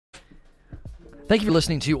Thank you for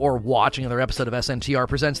listening to or watching another episode of SNTR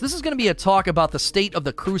Presents. This is going to be a talk about the state of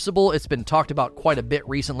the Crucible. It's been talked about quite a bit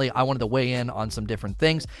recently. I wanted to weigh in on some different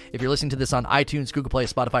things. If you're listening to this on iTunes, Google Play,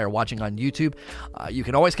 Spotify, or watching on YouTube, you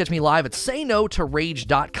can always catch me live at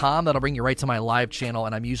saynotorage.com. That'll bring you right to my live channel,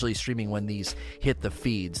 and I'm usually streaming when these hit the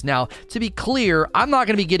feeds. Now, to be clear, I'm not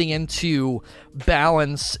going to be getting into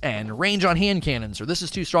balance and range on hand cannons, or this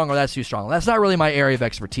is too strong or that's too strong. That's not really my area of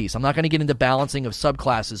expertise. I'm not going to get into balancing of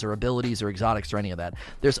subclasses or abilities or exotics or any of that.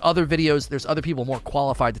 There's other videos, there's other people more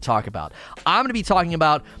qualified to talk about. I'm going to be talking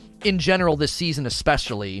about, in general, this season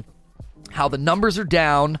especially, how the numbers are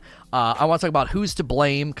down. I want to talk about who's to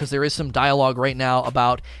blame, because there is some dialogue right now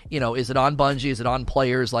about, is it on Bungie, is it on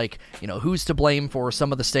players, who's to blame for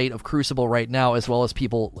some of the state of Crucible right now, as well as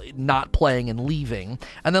people not playing and leaving.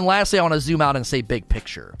 And then lastly, I want to zoom out and say big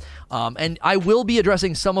picture. And I will be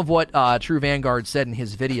addressing some of what True Vanguard said in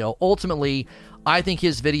his video. Ultimately, I think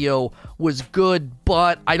his video was good,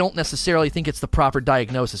 but I don't necessarily think it's the proper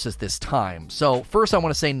diagnosis at this time. So first, I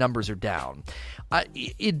want to say numbers are down.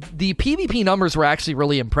 The PvP numbers were actually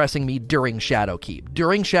really impressing me during Shadowkeep.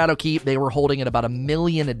 During Shadowkeep, they were holding at about 1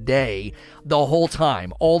 million a day the whole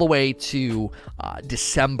time, all the way to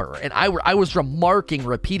December. And I was remarking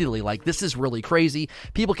repeatedly, like, this is really crazy.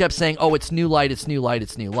 People kept saying, oh, it's new light, it's new light,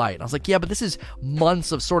 it's new light. And I was like, yeah, but this is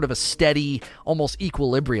months of sort of a steady, almost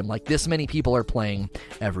equilibrium. Like, this many people are playing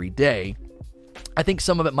every day. I think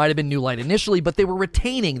some of it might have been new light initially, but they were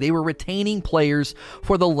retaining players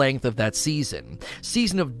for the length of that season.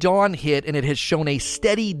 Season of Dawn hit, and it has shown a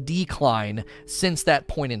steady decline since that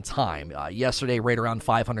point in time. Yesterday, right around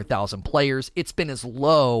 500,000 players. It's been as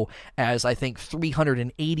low as, I think,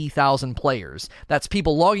 380,000 players. That's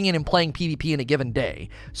people logging in and playing PvP in a given day.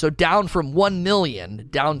 So down from 1 million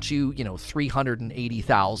down to,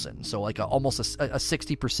 380,000. So like almost a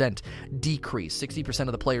 60% decrease. 60%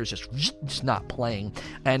 of the players just not playing,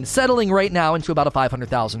 and settling right now into about a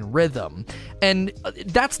 500,000 rhythm. And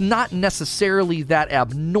that's not necessarily that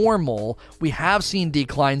abnormal. We have seen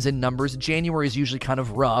declines in numbers. January is usually kind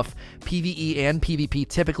of rough. PvE and PvP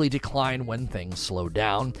typically decline when things slow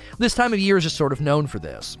down. This time of year is just sort of known for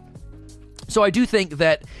this. So I do think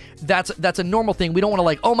that's a normal thing. We don't want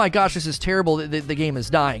to oh my gosh, this is terrible, the game is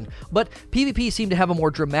dying. But PvP seemed to have a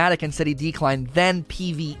more dramatic and steady decline than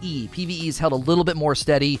PvE. PvE's held a little bit more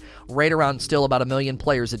steady, right around still about 1 million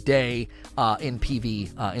players a day in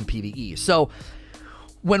PvE. So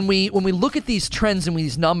when we look at these trends and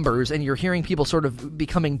these numbers, and you're hearing people sort of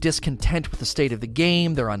becoming discontent with the state of the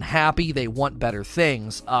game, they're unhappy, they want better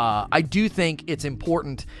things, I do think it's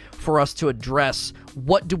important for us to address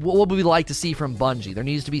what would we like to see from Bungie. There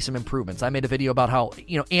needs to be some improvements. I made a video about how,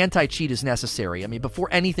 anti-cheat is necessary. I mean, before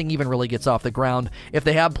anything even really gets off the ground, if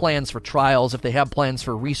they have plans for trials, if they have plans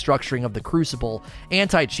for restructuring of the Crucible,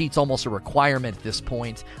 anti-cheat's almost a requirement at this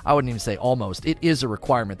point. I wouldn't even say almost. It is a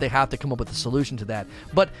requirement. They have to come up with a solution to that.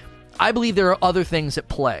 But I believe there are other things at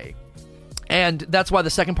play. And that's why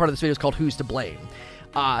the second part of this video is called Who's to Blame.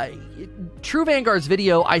 True Vanguard's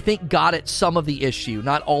video, I think, got at some of the issue,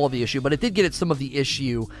 not all of the issue, but it did get at some of the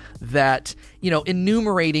issue that,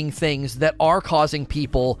 enumerating things that are causing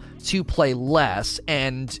people to play less.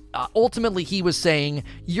 And ultimately, he was saying,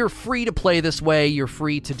 you're free to play this way, you're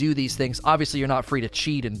free to do these things. Obviously, you're not free to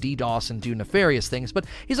cheat and DDoS and do nefarious things, but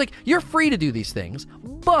he's like, you're free to do these things,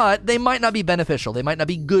 but they might not be beneficial. They might not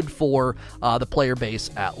be good for the player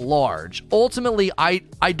base at large. Ultimately, I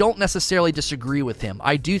don't necessarily disagree with him.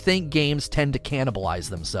 I do think games tend to cannibalize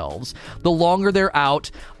themselves. The longer they're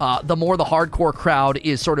out, the more the hardcore crowd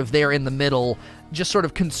is sort of there in the middle, just sort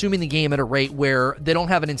of consuming the game at a rate where they don't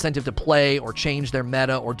have an incentive to play or change their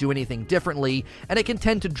meta or do anything differently, and it can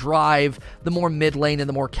tend to drive the more mid lane and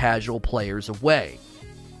the more casual players away.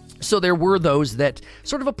 So there were those that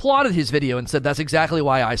sort of applauded his video and said, that's exactly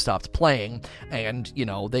why I stopped playing. And,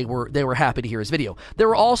 they were happy to hear his video. There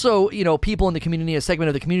were also, people in the community, a segment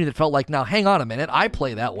of the community that felt like, now, hang on a minute, I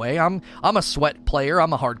play that way. I'm a sweat player,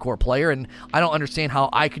 I'm a hardcore player, and I don't understand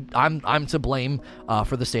how I'm to blame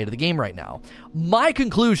for the state of the game right now. My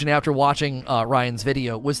conclusion after watching Ryan's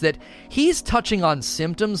video was that he's touching on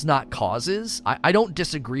symptoms, not causes. I don't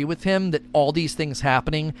disagree with him that all these things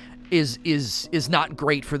happening is not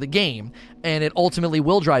great for the game, and it ultimately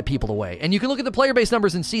will drive people away. And you can look at the player base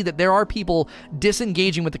numbers and see that there are people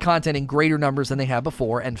disengaging with the content in greater numbers than they have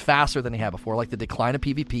before and faster than they have before, like the decline of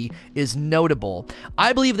PvP is notable.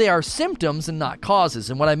 I believe they are symptoms and not causes,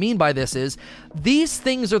 and what I mean by this is these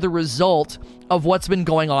things are the result of what's been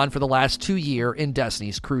going on for the last 2 years in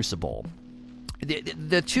Destiny's Crucible.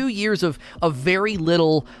 The 2 years of very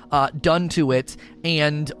little done to it,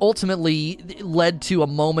 and ultimately led to a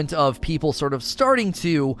moment of people sort of starting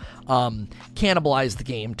to cannibalize the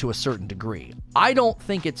game to a certain degree. I don't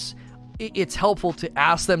think it's helpful to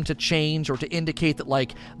ask them to change or to indicate that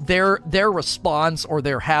like their response or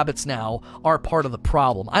their habits now are part of the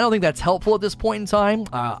problem. I don't think that's helpful at this point in time.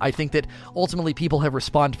 I think that ultimately people have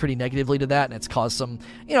responded pretty negatively to that, and it's caused some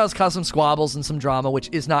squabbles and some drama, which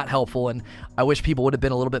is not helpful, and I wish people would have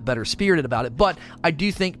been a little bit better spirited about it. But I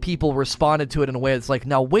do think people responded to it in a way that's like,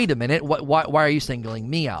 now wait a minute, why are you singling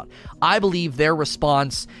me out? I believe their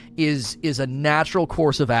response is a natural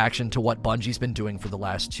course of action to what Bungie's been doing for the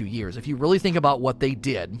last 2 years. If you really think about what they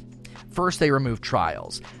did, first they removed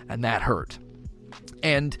trials, and that hurt.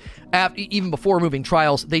 And even before removing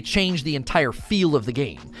trials, they changed the entire feel of the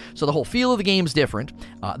game. So the whole feel of the game is different.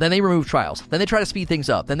 Then they remove trials. Then they try to speed things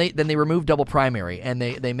up. Then they remove double primary, and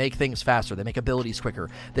they make things faster. They make abilities quicker.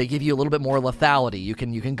 They give you a little bit more lethality. You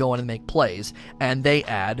can go in and make plays. And they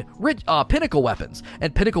add pinnacle weapons.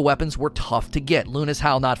 And pinnacle weapons were tough to get. Luna's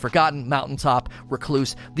Howl, Not Forgotten, Mountaintop,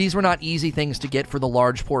 Recluse. These were not easy things to get for the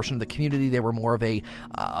large portion of the community. They were more of an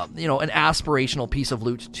aspirational piece of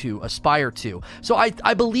loot to aspire to. So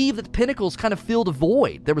I believe that Pinnacles kind of filled a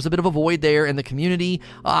void. There was a bit of a void there in the community.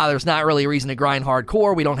 There's not really a reason to grind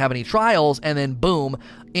hardcore. We don't have any trials. And then boom,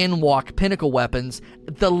 in walk Pinnacle weapons.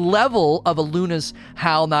 The level of a Luna's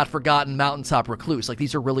Howl, Not Forgotten, Mountaintop, Recluse. Like,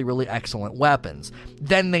 these are really, really excellent weapons.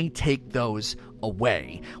 Then they take those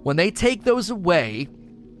away. When they take those away,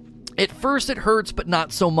 at first it hurts, but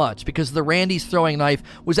not so much, because the Randy's throwing knife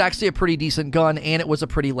was actually a pretty decent gun, and it was a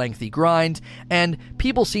pretty lengthy grind, and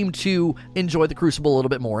people seemed to enjoy the Crucible a little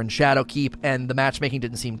bit more in Shadowkeep, and the matchmaking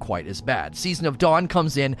didn't seem quite as bad. Season of Dawn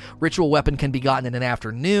comes in, Ritual Weapon can be gotten in an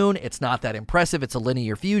afternoon, it's not that impressive, it's a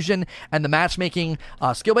linear fusion, and the matchmaking,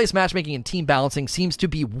 skill-based matchmaking and team balancing seems to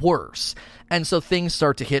be worse, and so things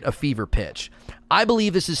start to hit a fever pitch. I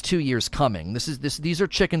believe this is 2 years coming. These are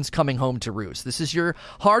chickens coming home to roost. This is your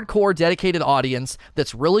hardcore, dedicated audience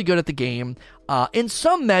that's really good at the game, in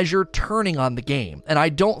some measure turning on the game. And I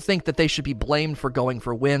don't think that they should be blamed for going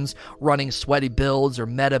for wins, running sweaty builds or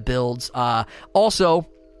meta builds. Also,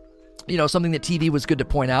 something that TV was good to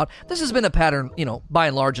point out. This has been a pattern, by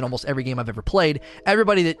and large in almost every game I've ever played.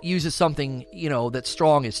 Everybody that uses something, that's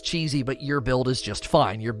strong is cheesy, but your build is just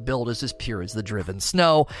fine. Your build is as pure as the driven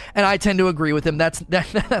snow. And I tend to agree with him. That's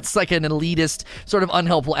like an elitist, sort of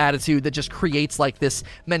unhelpful attitude that just creates like this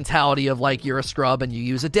mentality of like, you're a scrub and you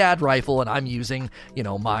use a dad rifle and I'm using,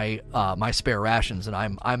 my spare rations and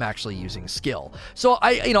I'm actually using skill. So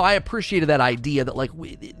I appreciated that idea that like,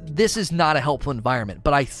 this is not a helpful environment,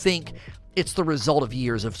 but I think it's the result of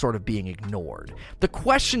years of sort of being ignored. The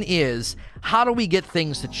question is, how do we get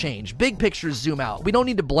things to change? Big picture, zoom out. We don't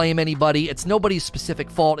need to blame anybody. It's nobody's specific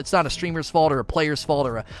fault. It's not a streamer's fault or a player's fault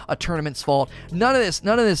or a tournament's fault. None of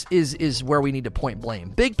this is where we need to point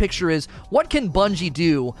blame. Big picture is, what can Bungie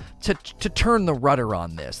do to turn the rudder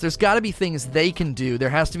on this? There's got to be things they can do. There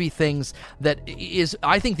has to be things that is,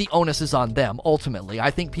 I think the onus is on them, ultimately. I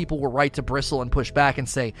think people were right to bristle and push back and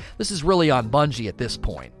say, this is really on Bungie at this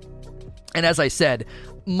point. And as I said,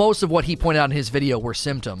 most of what he pointed out in his video were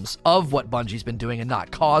symptoms of what Bungie's been doing and not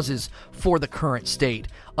causes for the current state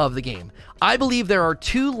of the game. I believe there are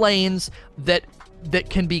two lanes that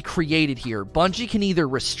can be created here. Bungie can either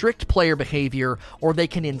restrict player behavior or they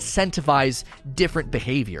can incentivize different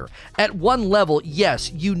behavior. At one level,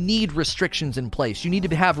 yes, you need restrictions in place. You need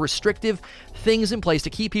to have restrictive things in place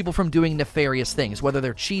to keep people from doing nefarious things, whether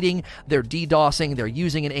they're cheating, they're DDoSing, they're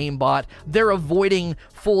using an aimbot, they're avoiding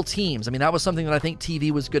full teams. I mean, that was something that I think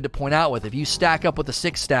TV was good to point out with. If you stack up with a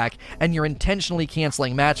 6-stack and you're intentionally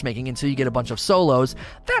canceling matchmaking until you get a bunch of solos,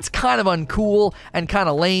 that's kind of uncool and kind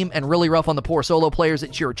of lame and really rough on the poor solo players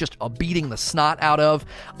that you're just beating the snot out of.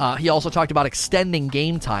 He also talked about extending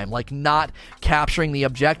game time, like not capturing the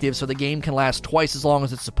objective so the game can last twice as long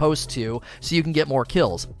as it's supposed to, so you can get more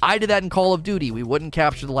kills. I did that in Call of Duty. We wouldn't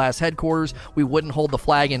capture the last headquarters, we wouldn't hold the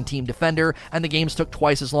flag in Team Defender, and the games took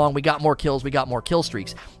twice as long. We got more kills, we got more kill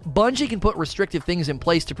streaks. Bungie can put restrictive things in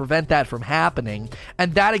place to prevent that from happening,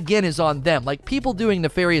 and that again is on them. Like, people doing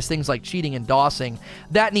nefarious things like cheating and DOSing,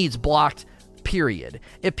 that needs blocked, period.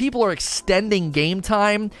 If people are extending game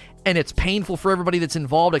time and it's painful for everybody that's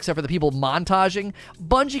involved except for the people montaging,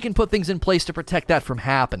 Bungie can put things in place to protect that from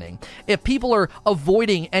happening. If people are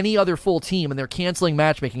avoiding any other full team and they're canceling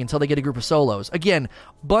matchmaking until they get a group of solos, again,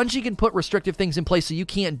 Bungie can put restrictive things in place so you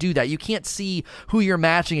can't do that. You can't see who you're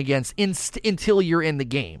matching against until you're in the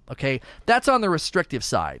game, okay? That's on the restrictive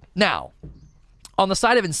side. Now, On the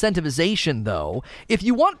side of incentivization, though, if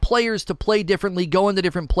you want players to play differently, go into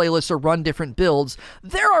different playlists, or run different builds,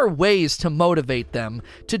 there are ways to motivate them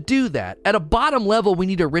to do that. At a bottom level, we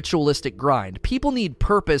need a ritualistic grind. People need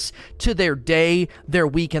purpose to their day, their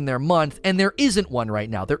week, and their month, and there isn't one right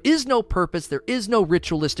now. There is no purpose, there is no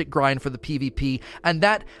ritualistic grind for the PvP, and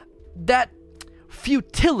that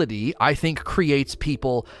futility, I think, creates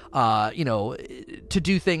people, to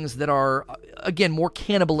do things that are, again, more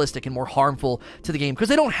cannibalistic and more harmful to the game because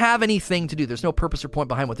they don't have anything to do. There's no purpose or point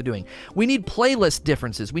behind what they're doing. We need playlist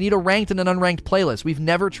differences. We need a ranked and an unranked playlist. We've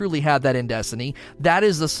never truly had that in Destiny. That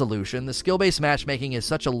is the solution. The skill-based matchmaking is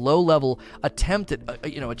such a low-level attempt at,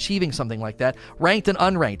 achieving something like that. Ranked and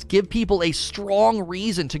unranked. Give people a strong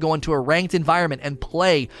reason to go into a ranked environment and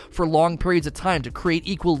play for long periods of time to create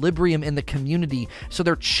equilibrium in the community so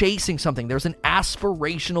they're chasing something. There's an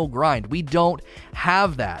aspirational grind. We don't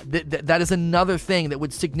have that. That is another thing that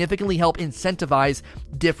would significantly help incentivize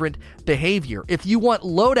different behavior. If you want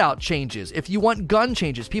loadout changes, if you want gun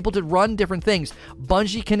changes, people to run different things,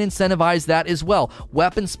 Bungie can incentivize that as well.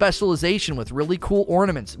 Weapon specialization with really cool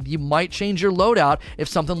ornaments. You might change your loadout if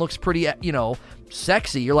something looks pretty,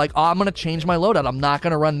 sexy. You're like, I'm going to change my loadout. I'm not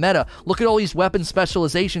going to run meta. Look at all these weapon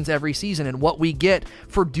specializations every season and what we get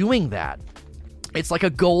for doing that. It's like a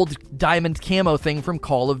gold diamond camo thing from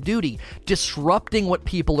Call of Duty, disrupting what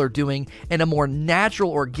people are doing in a more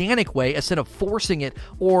natural, organic way instead of forcing it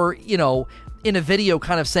or, in a video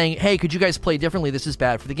kind of saying, hey, could you guys play differently? This is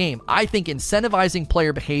bad for the game. I think incentivizing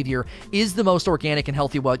player behavior is the most organic and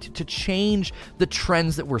healthy way to change the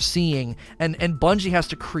trends that we're seeing. And Bungie has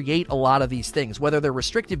to create a lot of these things, whether they're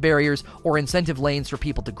restrictive barriers or incentive lanes for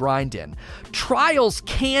people to grind in. Trials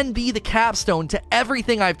can be the capstone to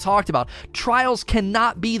everything I've talked about. Trials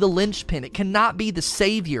cannot be the linchpin. It cannot be the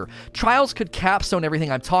savior. Trials could capstone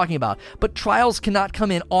everything I'm talking about, but Trials cannot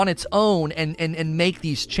come in on its own and make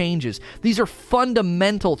these changes. These are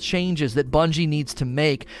fundamental changes that Bungie needs to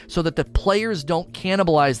make so that the players don't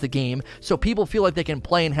cannibalize the game, so people feel like they can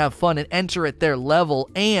play and have fun and enter at their level.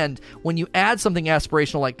 And when you add something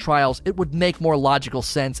aspirational like Trials, it would make more logical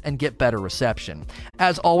sense and get better reception.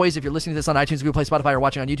 As always, if you're listening to this on iTunes, Google Play, Spotify, or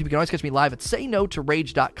watching on YouTube, you can always catch me live at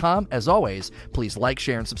saynotorage.com. As always, please like,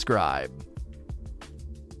 share, and subscribe.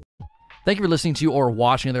 Thank you for listening to or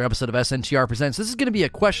watching another episode of SNTR Presents. This is going to be a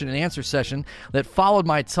question and answer session that followed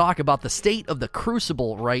my talk about the state of the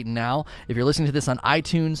Crucible right now. If you're listening to this on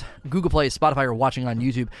iTunes, Google Play, Spotify, or watching on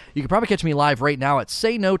YouTube, you can probably catch me live right now at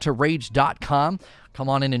saynotorage.com. Come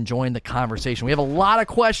on in and join the conversation. We have a lot of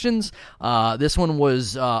questions. This one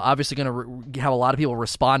was obviously going to have a lot of people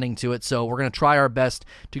responding to it, so we're going to try our best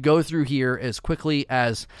to go through here as quickly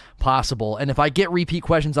as possible. And if I get repeat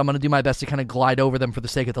questions, I'm going to do my best to kind of glide over them for the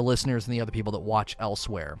sake of the listeners and the other people that watch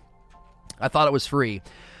elsewhere. I thought it was free.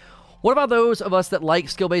 What about those of us that like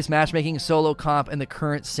skill-based matchmaking, solo comp, and the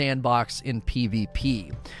current sandbox in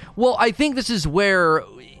PvP? Well, I think this is where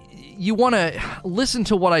you want to listen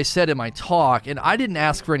to what I said in my talk, and I didn't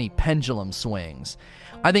ask for any pendulum swings.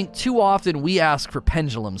 I think too often we ask for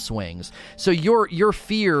pendulum swings. So your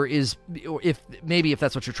fear is, if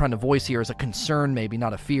that's what you're trying to voice here, is a concern, maybe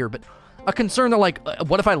not a fear, but a concern that like,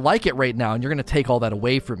 what if I like it right now and you're going to take all that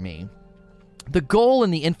away from me? The goal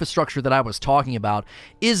and the infrastructure that I was talking about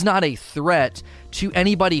is not a threat to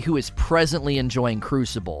anybody who is presently enjoying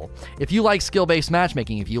Crucible. If you like skill-based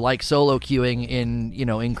matchmaking, if you like solo queuing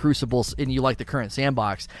in Crucibles, and you like the current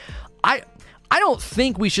sandbox, I don't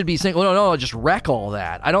think we should be saying, oh, no, just wreck all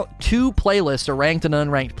that. Two playlists, a ranked and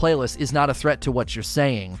unranked playlist, is not a threat to what you're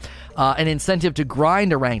saying. An incentive to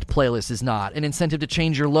grind a ranked playlist is not. An incentive to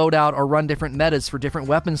change your loadout or run different metas for different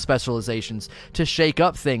weapon specializations to shake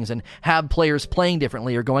up things and have players playing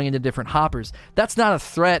differently or going into different hoppers. That's not a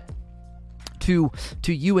threat to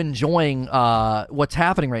you enjoying what's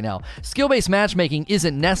happening right now. Skill-based matchmaking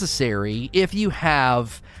isn't necessary if you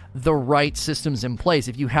have the right systems in place,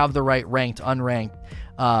 if you have the right ranked, unranked,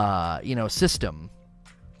 system.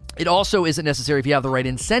 It also isn't necessary if you have the right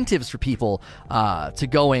incentives for people to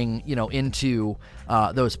going, into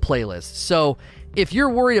those playlists. So if you're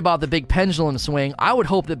worried about the big pendulum swing, I would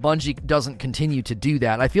hope that Bungie doesn't continue to do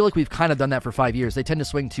that. I feel like we've kind of done that for 5 years. They tend to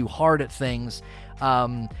swing too hard at things.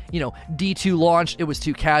 D2 launched, it was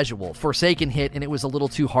too casual. Forsaken hit, and it was a little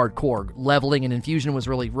too hardcore. Leveling and Infusion was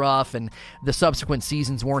really rough, and the subsequent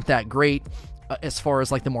seasons weren't that great as far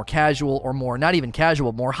as like the more casual or more, not even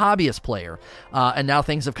casual, more hobbyist player. And now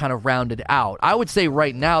things have kind of rounded out. I would say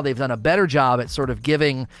right now they've done a better job at sort of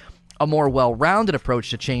giving a more well-rounded approach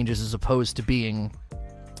to changes as opposed to being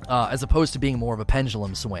more of a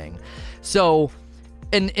pendulum swing. So,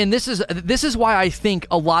 and this is why I think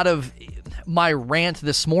a lot of my rant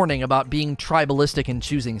this morning about being tribalistic and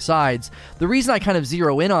choosing sides, the reason I kind of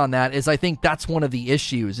zero in on that is I think that's one of the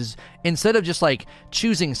issues, is instead of just like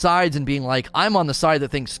choosing sides and being like, I'm on the side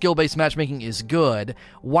that thinks skill-based matchmaking is good,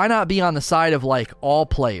 why not be on the side of like all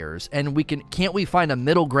players? And can't we find a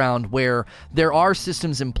middle ground where there are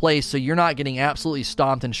systems in place so you're not getting absolutely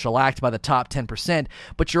stomped and shellacked by the top 10%,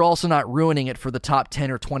 but you're also not ruining it for the top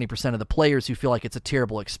 10 or 20% of the players who feel like it's a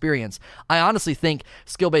terrible experience? I honestly think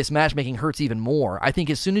skill-based matchmaking hurts even more. I think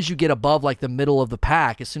as soon as you get above like the middle of the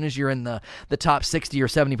pack, as soon as you're in the top 60 or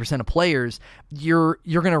 70% of players, you're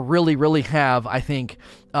going to really have, I think,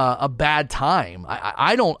 a bad time.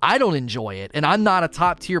 I don't enjoy it, and I'm not a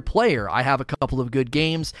top tier player. I have a couple of good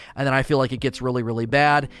games, and then I feel like it gets really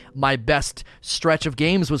bad. My best stretch of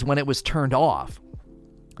games was when it was turned off.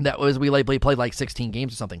 That was, we played like 16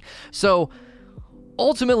 games or something. So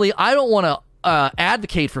ultimately, I don't want to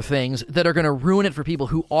advocate for things that are going to ruin it for people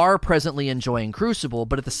who are presently enjoying Crucible,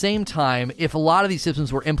 but at the same time, if a lot of these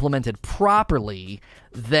systems were implemented properly,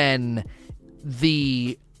 then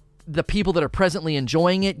the people that are presently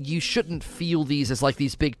enjoying it, you shouldn't feel these as like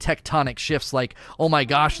these big tectonic shifts like, oh my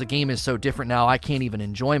gosh, the game is so different now, I can't even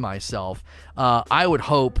enjoy myself. I would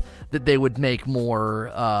hope that they would make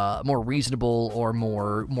more reasonable or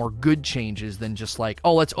more good changes than just like,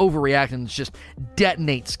 oh, let's overreact and just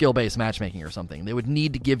detonate skill-based matchmaking or something. They would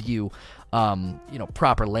need to give you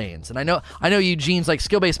proper lanes. And I know Eugene's like,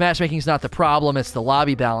 skill-based matchmaking is not the problem, it's the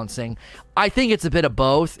lobby balancing. I think it's a bit of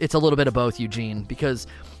both. It's a little bit of both, Eugene, because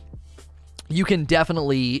you can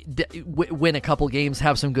definitely win a couple games,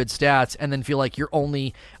 have some good stats, and then feel like you're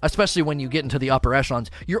only, especially when you get into the upper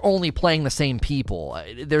echelons, you're only playing the same people.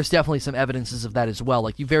 There's definitely some evidences of that as well.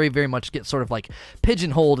 Like, you very, very much get sort of like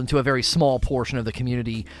pigeonholed into a very small portion of the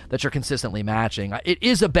community that you're consistently matching. It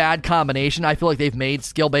is a bad combination. I feel like they've made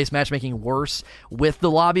skill-based matchmaking worse with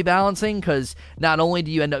the lobby balancing, because not only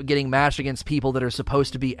do you end up getting matched against people that are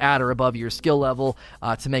supposed to be at or above your skill level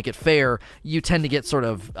to make it fair, you tend to get sort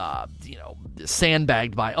of,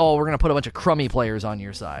 sandbagged by, oh, we're going to put a bunch of crummy players on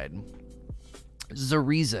your side. There's a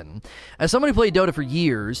reason. As somebody who played Dota for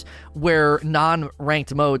years, where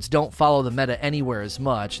non-ranked modes don't follow the meta anywhere as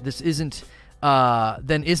much, then isn't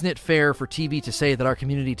it fair for TV to say that our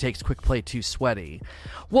community takes quick play too sweaty?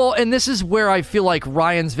 Well, and this is where I feel like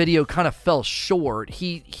Ryan's video kind of fell short.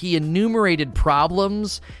 He enumerated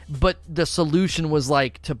problems, but the solution was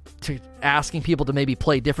like to asking people to maybe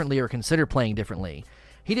play differently or consider playing differently.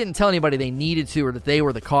 He didn't tell anybody they needed to or that they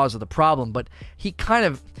were the cause of the problem, but he kind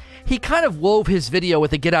of wove his video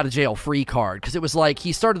with a get out of jail free card, because it was like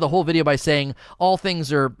he started the whole video by saying all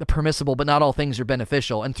things are permissible but not all things are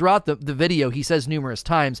beneficial, and throughout the video he says numerous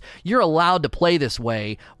times you're allowed to play this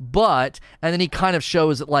way, and then he kind of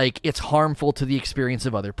shows that like it's harmful to the experience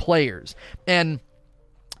of other players. And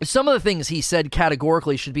some of the things he said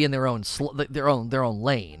categorically should be in their own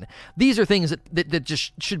lane. These are things that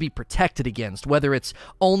just should be protected against, whether it's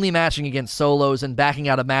only matching against solos and backing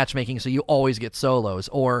out of matchmaking so you always get solos,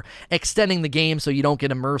 or extending the game so you don't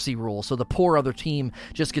get a mercy rule so the poor other team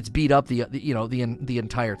just gets beat up the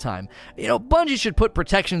entire time. Bungie should put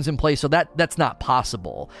protections in place so that's not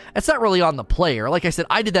possible. It's not really on the player. Like I said,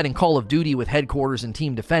 I did that in Call of Duty with Headquarters and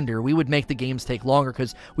Team Defender. We would make the games take longer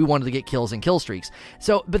because we wanted to get kills and kill streaks.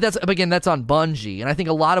 But that's on Bungie, and I think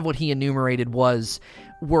a lot of what he enumerated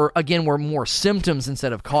were more symptoms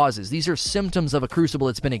instead of causes. These are symptoms of a Crucible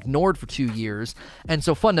that's been ignored for 2 years, and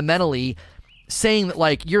so fundamentally, saying that,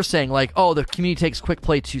 like, you're saying, like, oh, the community takes quick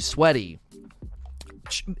play too sweaty.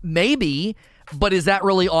 Maybe, but is that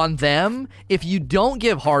really on them? If you don't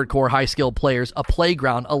give hardcore, high-skilled players a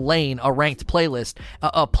playground, a lane, a ranked playlist,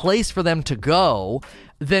 a place for them to go,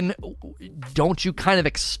 then don't you kind of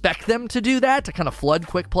expect them to do that, to kind of flood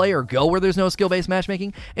quick play or go where there's no skill-based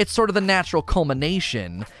matchmaking? It's sort of the natural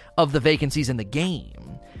culmination of the vacancies in the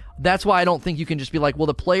game. That's why I don't think you can just be like, well,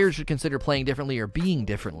 the players should consider playing differently or being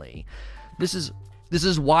differently. This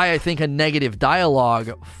is why I think a negative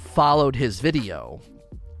dialogue followed his video.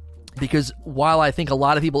 Because while I think a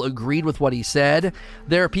lot of people agreed with what he said,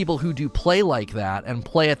 there are people who do play like that and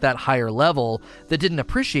play at that higher level that didn't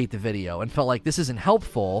appreciate the video and felt like this isn't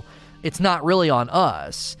helpful. It's not really on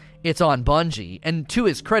us. It's on Bungie. And to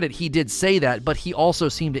his credit, he did say that, but he also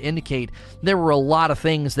seemed to indicate there were a lot of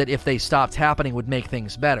things that if they stopped happening would make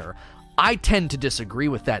things better. I tend to disagree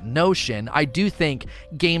with that notion. I do think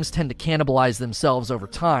games tend to cannibalize themselves over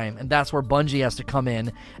time, and that's where Bungie has to come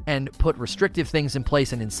in and put restrictive things in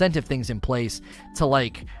place and incentive things in place to,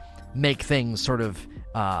 like, make things sort of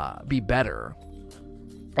be better.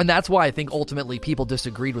 And that's why I think ultimately people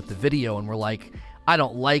disagreed with the video and were like, I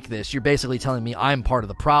don't like this. You're basically telling me I'm part of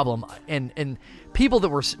the problem. And people that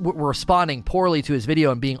were responding poorly to his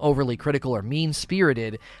video and being overly critical or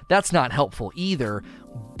mean-spirited, that's not helpful either.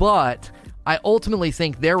 But I ultimately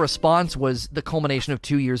think their response was the culmination of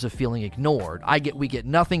 2 years of feeling ignored. We get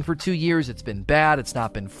nothing for 2 years. It's been bad. It's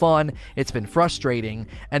not been fun. It's been frustrating.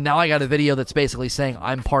 And now I got a video that's basically saying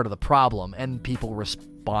I'm part of the problem, and people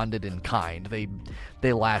responded in kind.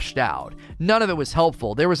 They lashed out. None of it was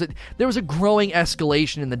helpful. There was a growing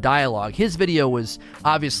escalation in the dialogue. His video was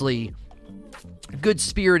obviously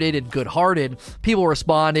good-spirited and good-hearted. People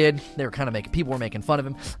responded. People were making fun of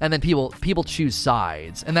him, and then people choose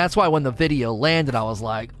sides. And that's why when the video landed, I was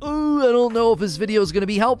like, "Ooh, I don't know if his video is going to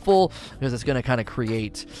be helpful," because it's going to kind of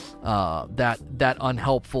create that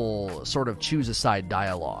unhelpful sort of choose-a-side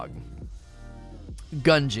dialogue.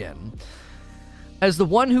 Gunjin. As the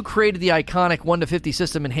one who created the iconic 1-50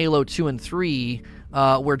 system in Halo 2 and 3,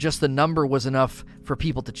 where just the number was enough for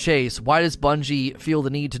people to chase, why does Bungie feel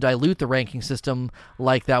the need to dilute the ranking system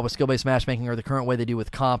like that with skill-based matchmaking or the current way they do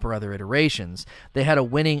with comp or other iterations? They had a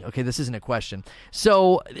winning... Okay, this isn't a question.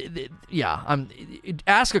 So, yeah,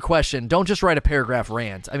 ask a question. Don't just write a paragraph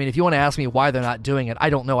rant. I mean, if you want to ask me why they're not doing it,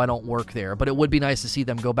 I don't know. I don't work there. But it would be nice to see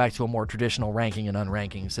them go back to a more traditional ranking and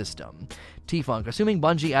unranking system. T-Funk, assuming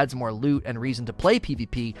Bungie adds more loot and reason to play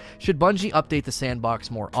PvP, should Bungie update the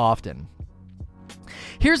sandbox more often?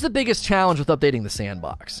 Here's the biggest challenge with updating the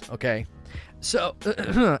sandbox, okay? So,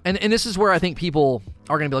 and this is where I think people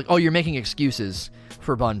are going to be like, oh, you're making excuses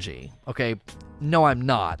for Bungie, okay? No, I'm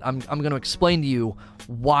not. I'm going to explain to you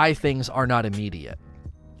why things are not immediate.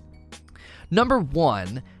 Number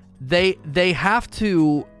one, they have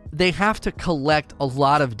to collect a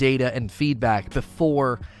lot of data and feedback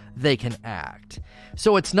before they can act.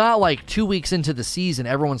 So it's not like 2 weeks into the season,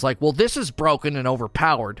 everyone's like, well, this is broken and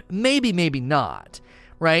overpowered. Maybe not,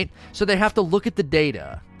 right? So they have to look at the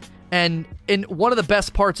data. And one of the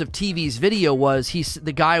best parts of TV's video was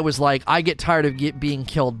the guy was like, I get tired of being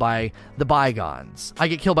killed by the Bygones. I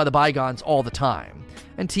get killed by the Bygones all the time.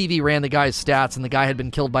 And TV ran the guy's stats, and the guy had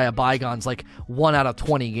been killed by a Bygones like 1 out of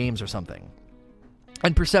 20 games or something.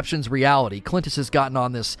 And perception's reality. Clintus has gotten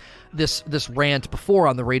on this rant before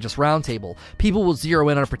on the Rageous Roundtable. People will zero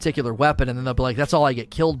in on a particular weapon, and then they'll be like, that's all I get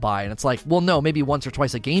killed by. And it's like, well, no, maybe once or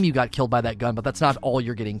twice a game you got killed by that gun, but that's not all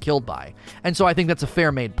you're getting killed by. And so I think that's a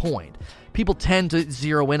fair made point. People tend to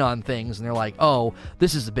zero in on things, and they're like, oh,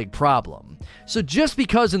 this is a big problem. So just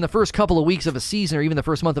because in the first couple of weeks of a season, or even the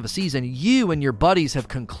first month of a season, you and your buddies have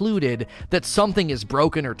concluded that something is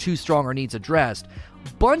broken or too strong or needs addressed,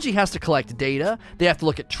 Bungie has to collect data. They have to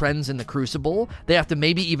look at trends in the Crucible. They have to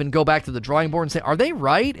maybe even go back to the drawing board and say, are they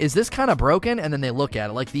right? Is this kind of broken? And then they look at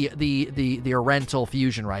it, like the Orental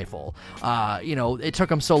fusion rifle. It took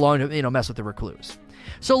them so long to mess with the Recluse.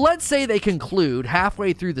 So let's say they conclude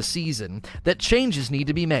halfway through the season that changes need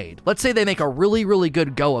to be made. Let's say they make a really, really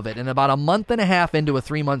good go of it, and about a month and a half into a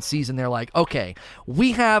 3-month season, they're like, okay,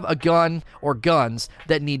 we have a gun or guns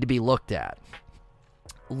that need to be looked at.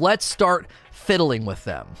 Let's start fiddling with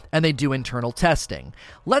them, and they do internal testing.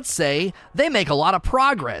 Let's say they make a lot of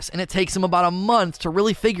progress, and it takes them about a month to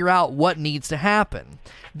really figure out what needs to happen.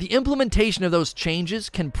 The implementation of those changes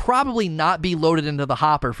can probably not be loaded into the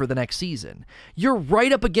hopper for the next season. You're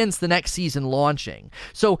right up against the next season launching.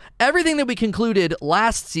 So everything that we concluded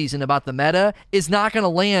last season about the meta is not going to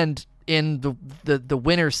land in the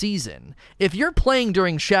winter season. If you're playing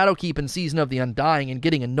during Shadowkeep and Season of the Undying and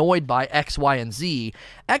getting annoyed by X, Y, and Z,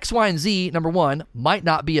 number one, might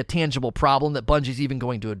not be a tangible problem that Bungie's even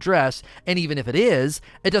going to address, and even if it is,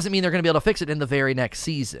 it doesn't mean they're going to be able to fix it in the very next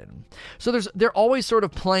season. So they're always sort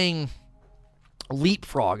of playing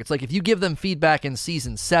leapfrog. It's like if you give them feedback in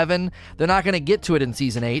Season 7, they're not going to get to it in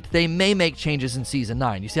Season 8. They may make changes in Season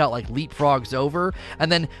 9. You see how it like leapfrogs over?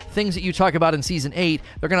 And then things that you talk about in Season 8,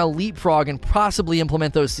 they're going to leapfrog and possibly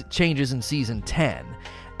implement those changes in Season 10.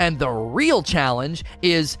 And the real challenge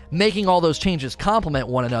is making all those changes complement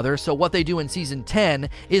one another, so what they do in Season 10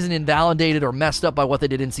 isn't invalidated or messed up by what they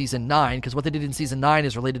did in Season 9, because what they did in Season 9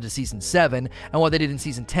 is related to Season 7, and what they did in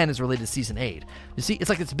Season 10 is related to Season 8. You see, it's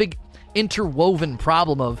like this big interwoven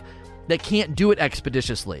problem of they can't do it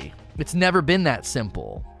expeditiously. It's never been that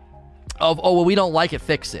simple. We don't like it,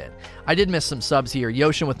 fix it. I did miss some subs here.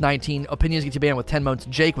 Yoshin with 19, Opinions get you banned with 10 months,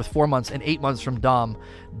 Jake with 4 months, and 8 months from Dom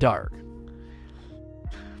Dark.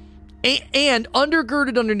 And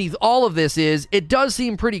undergirded underneath all of this is, it does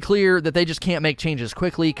seem pretty clear that they just can't make changes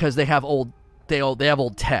quickly because they have old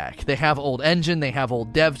tech, they have old engine, they have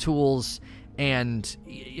old dev tools, and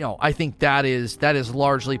I think that is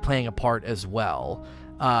largely playing a part as well.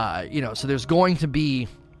 So there's going to be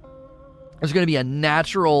there's going to be a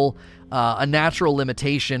natural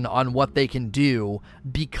limitation on what they can do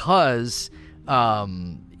because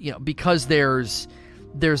because there's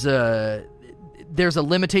a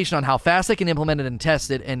limitation on how fast they can implement it and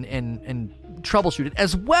test it and troubleshoot it,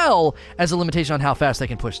 as well as a limitation on how fast they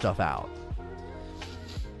can push stuff out.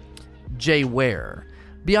 Jay Ware.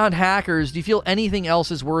 Beyond hackers, do you feel anything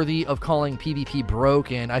else is worthy of calling PvP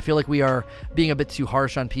broken? I feel like we are being a bit too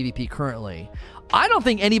harsh on PvP currently. I don't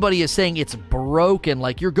think anybody is saying it's broken,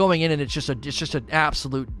 like you're going in and it's just an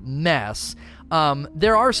absolute mess.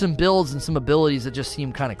 There are some builds and some abilities that just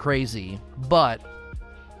seem kind of crazy, but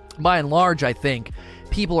by and large, I think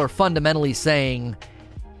people are fundamentally saying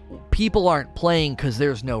people aren't playing because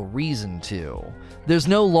there's no reason to. There's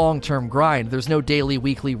no long-term grind. There's no daily,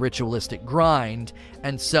 weekly, ritualistic grind.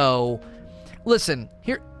 And so, listen,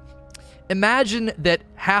 here, imagine that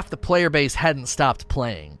half the player base hadn't stopped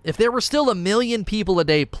playing. If there were still 1 million people a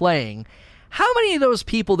day playing, how many of those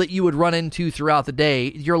people that you would run into throughout the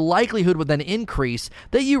day, your likelihood would then increase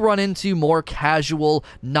that you run into more casual,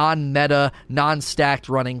 non-meta, non-stacked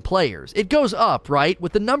running players. It goes up, right?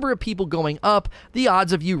 With the number of people going up, the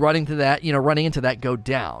odds of you running into that go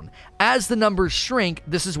down. As the numbers shrink,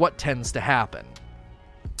 this is what tends to happen.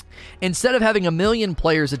 Instead of having 1 million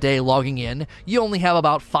players a day logging in, you only have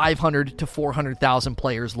about 500 to 400,000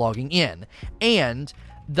 players logging in. And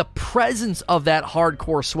the presence of that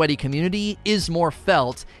hardcore sweaty community is more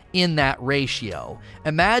felt in that ratio.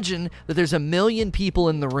 Imagine that there's 1 million people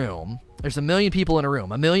in the room. There's 1 million people in a room,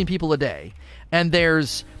 1 million people a day, and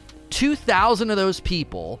there's 2,000 of those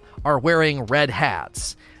people are wearing red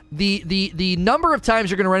hats. The number of times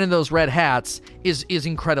you're going to run into those red hats is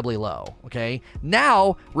incredibly low, okay?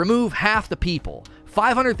 Now, remove half the people.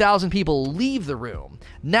 500,000 people leave the room.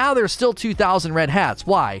 Now there's still 2,000 red hats.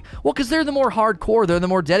 Why? Well, because they're the more hardcore, they're the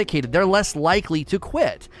more dedicated. They're less likely to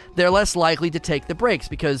quit. They're less likely to take the breaks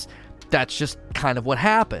because that's just kind of what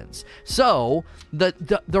happens. So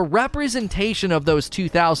the representation of those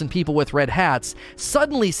 2,000 people with red hats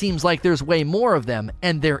suddenly seems like there's way more of them,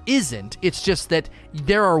 and there isn't. It's just that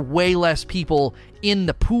there are way less people in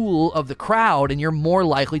the pool of the crowd, and you're more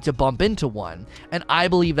likely to bump into one. And I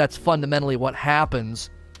believe that's fundamentally what happens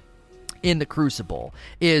in the Crucible,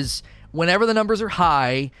 is whenever the numbers are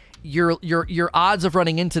high, your odds of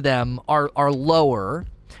running into them are lower.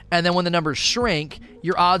 And then when the numbers shrink,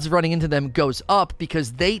 your odds of running into them goes up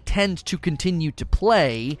because they tend to continue to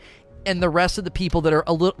play, and the rest of the people that are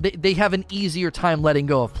they have an easier time letting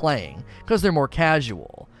go of playing because they're more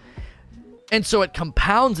casual. And so it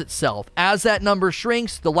compounds itself. As that number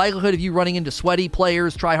shrinks, the likelihood of you running into sweaty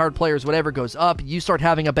players, try-hard players, whatever, goes up. You start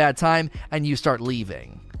having a bad time, and you start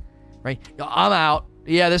leaving. Right? I'm out.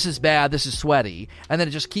 Yeah, this is bad, this is sweaty. And then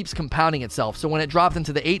it just keeps compounding itself. So when it dropped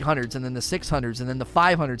into the 800s and then the 600s and then the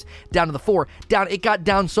 500s, down to the 4, it got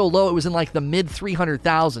down so low it was in like the mid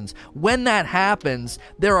 300,000s. When that happens,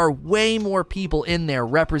 there are way more people in there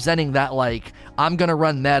representing that, like, I'm going to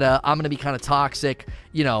run meta, I'm going to be kind of toxic,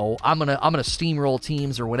 I'm going to steamroll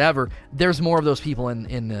teams or whatever. There's more of those people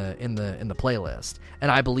in the playlist. And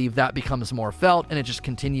I believe that becomes more felt, and it just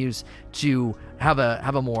continues to have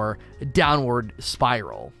a more downward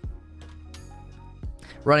spiral.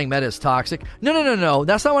 Running meta is toxic. No.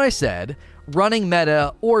 That's not what I said. Running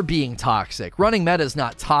meta or being toxic. Running meta is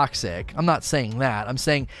not toxic. I'm not saying that. I'm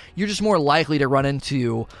saying you're just more likely to run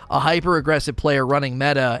into a hyper-aggressive player running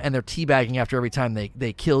meta and they're teabagging after every time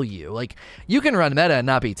they kill you. Like, you can run meta and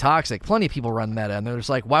not be toxic. Plenty of people run meta and they're just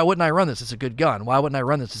like, why wouldn't I run this? It's a good gun. Why wouldn't I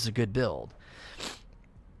run this? It's a good build.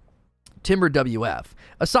 Timber WF.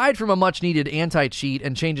 Aside from a much-needed anti-cheat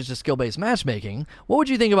and changes to skill-based matchmaking, what would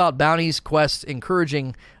you think about bounties, quests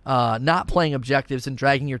encouraging not playing objectives and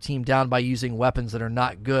dragging your team down by using weapons that are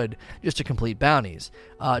not good just to complete bounties?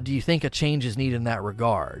 Do you think a change is needed in that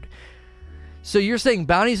regard? So you're saying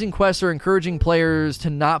bounties and quests are encouraging players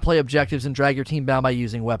to not play objectives and drag your team down by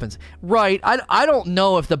using weapons. Right. I don't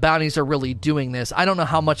know if the bounties are really doing this. I don't know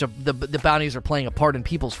how much of the bounties are playing a part in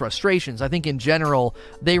people's frustrations. I think in general,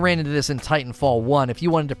 they ran into this in Titanfall 1. If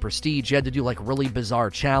you wanted to prestige, you had to do like really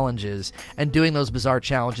bizarre challenges, and doing those bizarre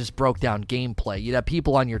challenges broke down gameplay. You'd have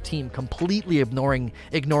people on your team completely ignoring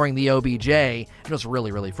the OBJ, and it was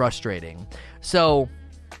really, really frustrating. So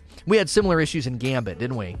we had similar issues in Gambit,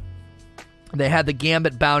 didn't we? They had the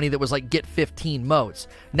Gambit bounty that was like, get 15 motes.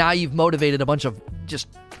 Now you've motivated a bunch of just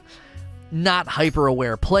not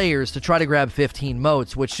hyper-aware players to try to grab 15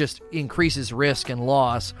 motes, which just increases risk and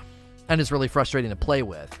loss and is really frustrating to play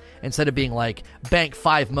with. Instead of being like, bank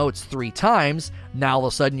 5 motes 3 times, now all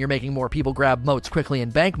of a sudden you're making more people grab motes quickly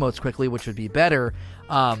and bank motes quickly, which would be better.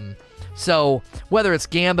 So whether it's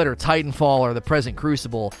Gambit or Titanfall or the present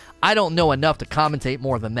Crucible, I don't know enough to commentate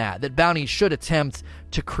more than that bounties should attempt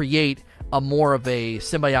to create a more of a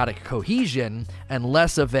symbiotic cohesion and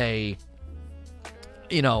less of a,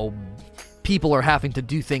 people are having to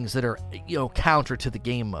do things that are, counter to the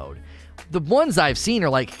game mode. The ones I've seen are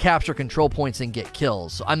like capture control points and get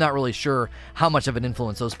kills, so I'm not really sure how much of an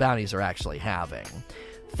influence those bounties are actually having.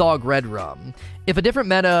 Thog Redrum. If a different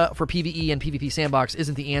meta for PvE and PvP sandbox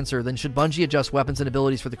isn't the answer, then should Bungie adjust weapons and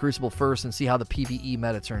abilities for the Crucible first and see how the PvE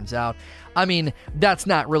meta turns out? I mean, that's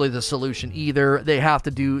not really the solution either. They have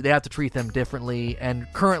to treat them differently, and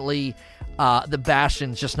currently the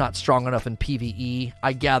Bastion's just not strong enough in PvE.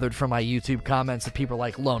 I gathered from my YouTube comments that people are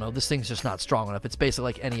like, Lono, this thing's just not strong enough. It's basically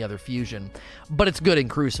like any other fusion, but it's good in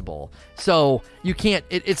Crucible. So you can't,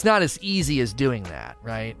 it's not as easy as doing that,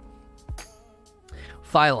 right?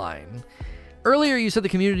 Phyline. Earlier you said the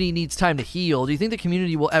community needs time to heal. Do you think the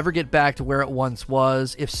community will ever get back to where it once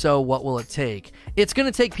was? If so, what will it take? It's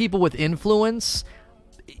going to take people with influence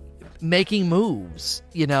making moves,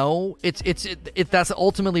 that's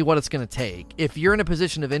ultimately what it's going to take. If you're in a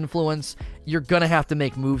position of influence, you're going to have to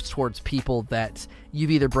make moves towards people that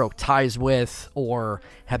you've either broke ties with or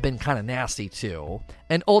have been kind of nasty to.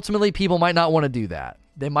 And ultimately, people might not want to do that.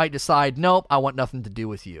 They might decide, nope, I want nothing to do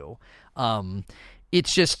with you.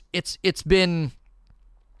 It's just, it's been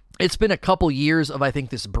a couple years of, I think,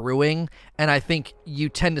 this brewing, and I think you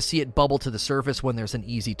tend to see it bubble to the surface when there's an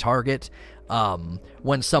easy target.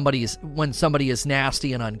 When somebody is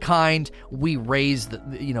nasty and unkind, we raise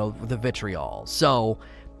the vitriol. So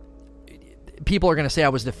people are going to say I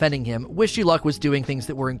was defending him. Wish You Luck was doing things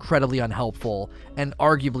that were incredibly unhelpful, and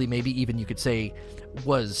arguably maybe even you could say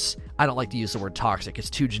was, I don't like to use the word toxic, it's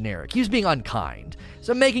too generic. He was being unkind.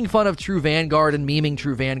 So making fun of True Vanguard and memeing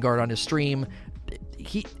True Vanguard on his stream,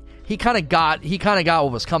 he kind of got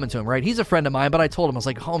what was coming to him, right? He's a friend of mine, but I told him, I was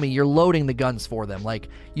like, homie, you're loading the guns for them. Like,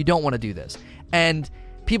 you don't want to do this. And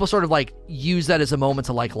people sort of like use that as a moment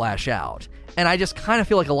to like lash out. And I just kind of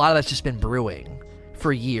feel like a lot of that's just been brewing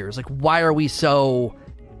for years. Like, why are we so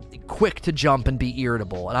quick to jump and be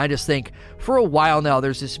irritable? And I just think for a while now,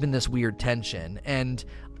 there's just been this weird tension. And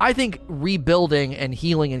I think rebuilding and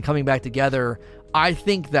healing and coming back together, I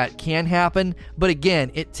think that can happen. But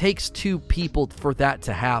again, it takes 2 people for that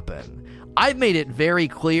to happen. I've made it very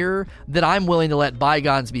clear that I'm willing to let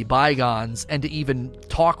bygones be bygones and to even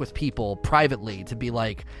talk with people privately to be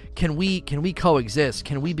like, can we coexist?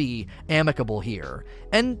 Can we be amicable here?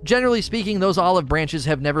 And generally speaking, those olive branches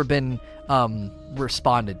have never been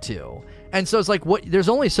responded to. And so it's like, there's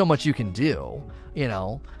only so much you can do,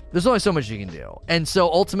 There's only so much you can do. And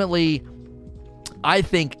so ultimately, I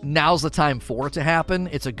think now's the time for it to happen.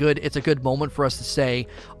 It's a good moment for us to say,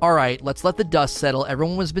 all right, let's let the dust settle.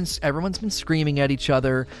 Everyone's been screaming at each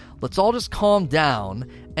other. Let's all just calm down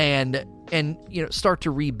and start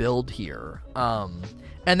to rebuild here.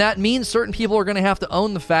 And that means certain people are going to have to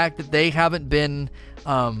own the fact that they haven't been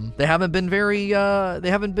a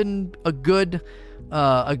good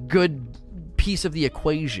piece of the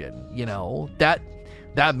equation.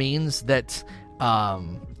 That means that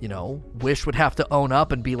Wish would have to own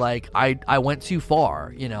up and be like, I went too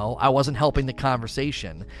far, I wasn't helping the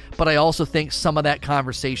conversation. But I also think some of that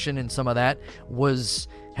conversation and some of that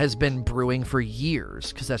has been brewing for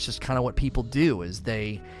years, because that's just kind of what people do, is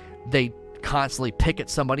they constantly pick at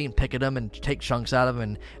somebody and pick at them and take chunks out of them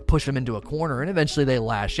and push them into a corner, and eventually they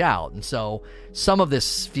lash out. And so some of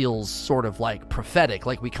this feels sort of like prophetic,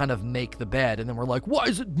 like we kind of make the bed and then we're like, why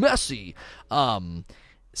is it messy?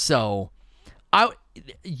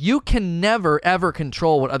 You can never, ever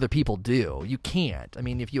control what other people do. You can't. I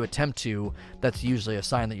mean, if you attempt to, that's usually a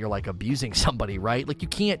sign that you're, like, abusing somebody, right? Like, you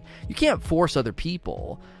can't force other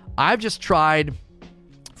people. I've just tried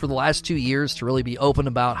for the last 2 years to really be open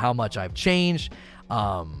about how much I've changed,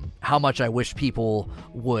 how much I wish people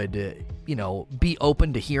would, be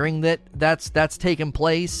open to hearing that's taken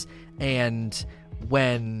place. And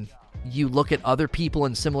when you look at other people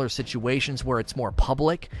in similar situations where it's more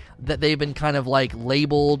public, that they've been kind of like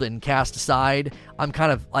labeled and cast aside, I'm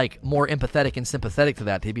kind of like more empathetic and sympathetic to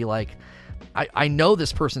that, to be like, I know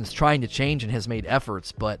this person's trying to change and has made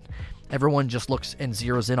efforts, but everyone just looks and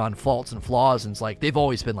zeroes in on faults and flaws and it's like, they've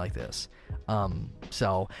always been like this. And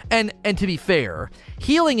to be fair,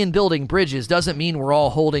 healing and building bridges doesn't mean we're all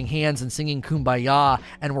holding hands and singing Kumbaya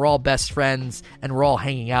and we're all best friends and we're all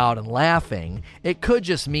hanging out and laughing. It could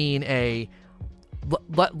just mean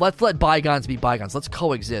let's let bygones be bygones. Let's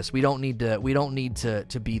coexist. We don't need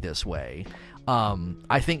to be this way.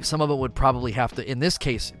 I think some of it would probably have to, in this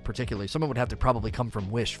case particularly, some of it would have to probably come from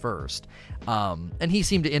Wish first. And he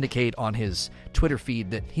seemed to indicate on his Twitter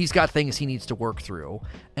feed that he's got things he needs to work through,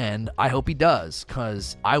 and I hope he does,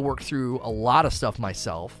 because I work through a lot of stuff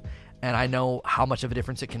myself, and I know how much of a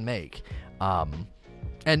difference it can make.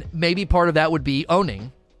 And maybe part of that would be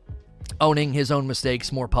owning his own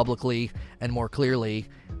mistakes more publicly and more clearly,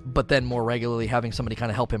 but then more regularly having somebody kind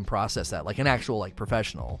of help him process that, like an actual like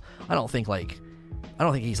professional. I don't think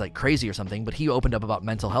he's like crazy or something, but he opened up about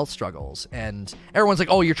mental health struggles, and everyone's like,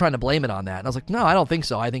 oh, you're trying to blame it on that. And I was like, no, I don't think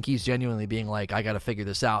so. I think he's genuinely being like, I got to figure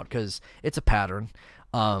this out because it's a pattern.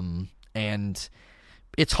 And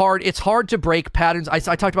it's hard to break patterns. I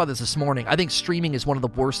talked about this morning. I think streaming is one of the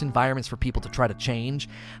worst environments for people to try to change.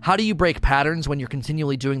 How do you break patterns when you're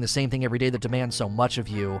continually doing the same thing every day that demands so much of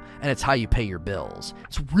you, and it's how you pay your bills?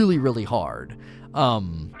 It's really, really hard.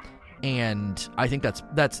 And I think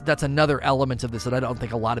that's another element of this that I don't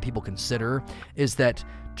think a lot of people consider, is that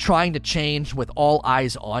trying to change with all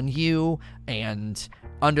eyes on you and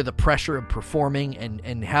under the pressure of performing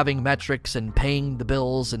and having metrics and paying the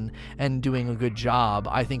bills and doing a good job,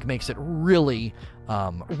 I think makes it really,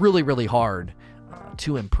 really, really hard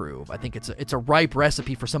to improve. I think it's a ripe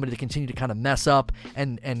recipe for somebody to continue to kind of mess up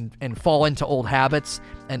and fall into old habits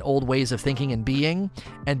and old ways of thinking and being.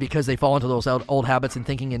 And because they fall into those old habits and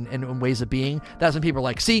thinking and ways of being, that's when people are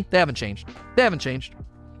like, see, they haven't changed. They haven't changed.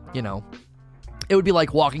 You know, it would be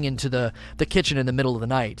like walking into the kitchen in the middle of the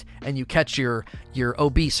night and you catch your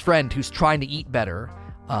obese friend who's trying to eat better,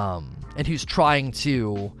 and who's trying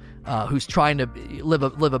to live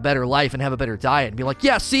a better life and have a better diet, and be like,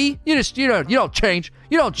 yeah, see, you don't change.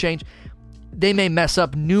 They may mess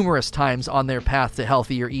up numerous times on their path to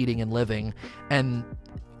healthier eating and living, and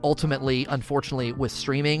ultimately, unfortunately, with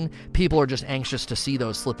streaming, people are just anxious to see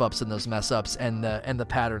those slip-ups and those mess-ups and the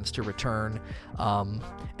patterns to return.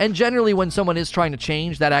 And generally, when someone is trying to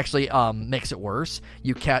change, that actually makes it worse.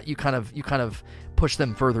 You kind of push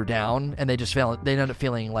them further down, and they end up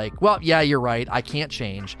feeling like, well, yeah, you're right, I can't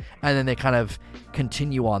change, and then they kind of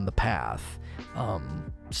continue on the path.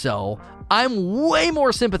 So I'm way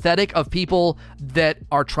more sympathetic of people that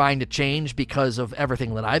are trying to change because of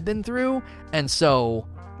everything that I've been through, and so,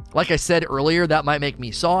 like I said earlier, that might make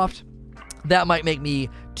me soft. That might make me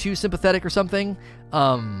too sympathetic or something.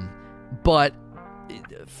 But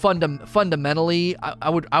fundamentally, I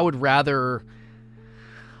would rather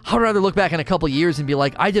look back in a couple years and be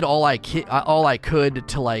like, I did all I could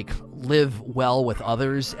to like live well with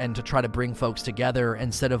others and to try to bring folks together,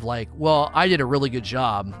 instead of like, well, I did a really good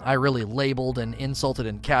job. I really labeled and insulted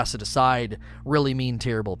and casted aside really mean,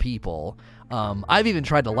 terrible people. I've even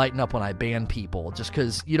tried to lighten up when I ban people, just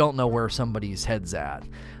because you don't know where somebody's head's at,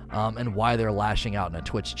 and why they're lashing out in a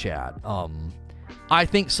Twitch chat. I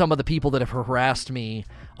think some of the people that have harassed me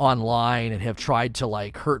online and have tried to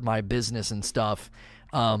like hurt my business and stuff,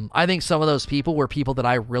 I think some of those people were people that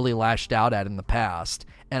I really lashed out at in the past,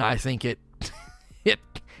 and I think it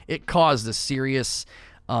caused a serious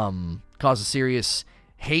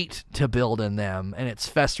hate to build in them, and it's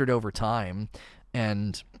festered over time.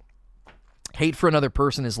 And hate for another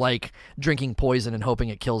person is like drinking poison and hoping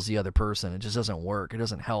it kills the other person. It just doesn't work. It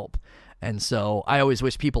doesn't help. And so I always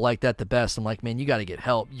wish people like that the best. I'm like, man, you got to get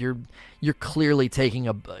help. You're clearly taking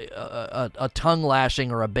a tongue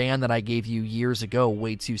lashing or a ban that I gave you years ago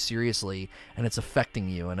way too seriously, and it's affecting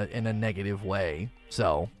you in a negative way.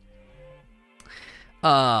 So,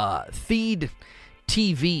 Feed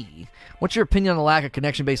TV. What's your opinion on the lack of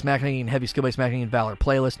connection-based matchmaking and heavy skill-based matchmaking in Valor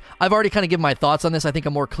playlist? I've already kind of given my thoughts on this. I think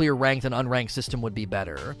a more clear ranked and unranked system would be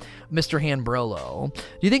better. Mr. Hanbrolo. Do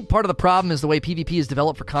you think part of the problem is the way PvP is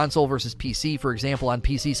developed for console versus PC? For example, on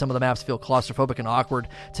PC, some of the maps feel claustrophobic and awkward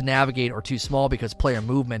to navigate or too small because player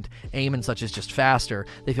movement, aim and such is just faster.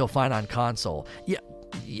 They feel fine on console. Yeah.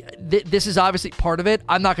 This is obviously part of it.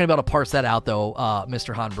 I'm not going to be able to parse that out, though,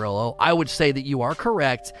 Mr. Hanbrolo. I would say that you are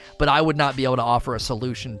correct, but I would not be able to offer a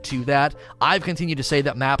solution to that. I've continued to say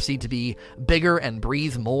that maps need to be bigger and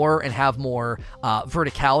breathe more and have more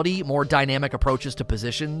verticality, more dynamic approaches to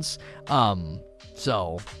positions.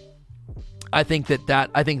 So I think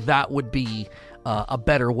that would be a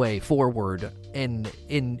better way forward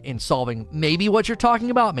in solving maybe what you're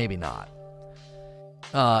talking about, maybe not.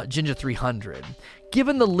 Jinja 300.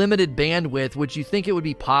 Given the limited bandwidth, would you think it would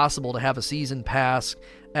be possible to have a season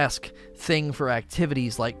pass-esque thing for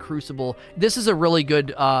activities like Crucible? This is a really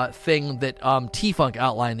good thing that T-Funk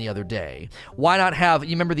outlined the other day. Why not have,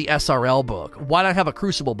 you remember the SRL book? Why not have a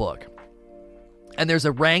Crucible book? And there's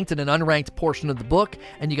a ranked and an unranked portion of the book,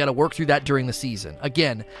 and you got to work through that during the season.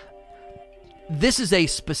 Again, this is a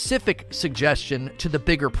specific suggestion to the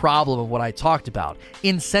bigger problem of what I talked about.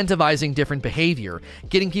 Incentivizing different behavior,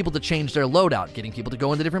 getting people to change their loadout, getting people to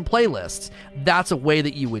go into different playlists. That's a way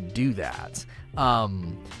that you would do that.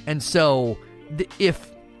 And so if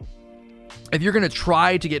you're going to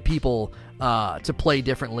try to get people to play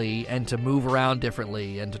differently and to move around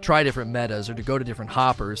differently and to try different metas or to go to different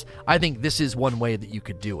hoppers, I think this is one way that you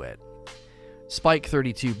could do it. Spike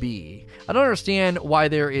 32B. I don't understand why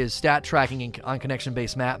there is stat tracking on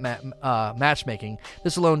connection-based matchmaking.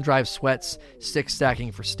 This alone drives sweats, stick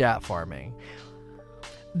stacking for stat farming.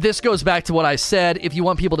 This goes back to what I said. If you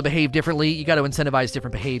want people to behave differently, you got to incentivize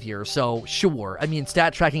different behavior. So, sure. I mean,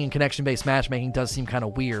 stat tracking and connection-based matchmaking does seem kind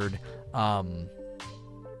of weird.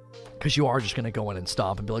 Because you are just going to go in and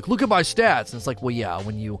stomp and be like, look at my stats. And it's like, well, yeah,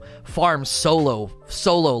 when you farm solo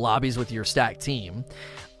lobbies with your stacked team.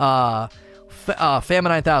 Fama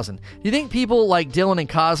 9000. Do you think people like Dylan and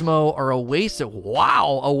Cosmo are a waste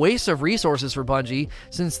of resources for Bungie,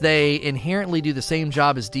 since they inherently do the same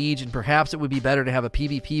job as Deej, and perhaps it would be better to have a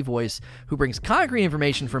PvP voice who brings concrete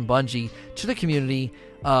information from Bungie to the community,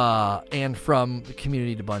 and from the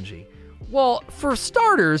community to Bungie? Well, for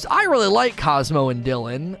starters, I really like Cosmo and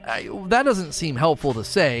Dylan. That doesn't seem helpful to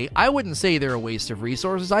say. I wouldn't say they're a waste of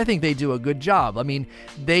resources. I think they do a good job. I mean,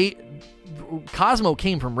 Cosmo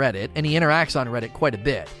came from Reddit, and he interacts on Reddit quite a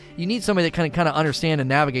bit. You need somebody that can kind of understand and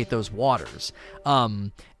navigate those waters.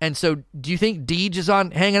 And so, do you think Deej is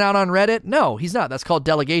hanging out on Reddit? No, he's not. That's called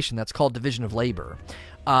delegation. That's called division of labor.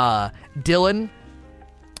 Dylan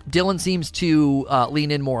seems to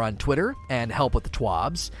lean in more on Twitter and help with the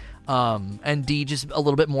twabs. And Deej is a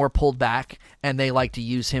little bit more pulled back, and they like to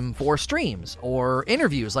use him for streams or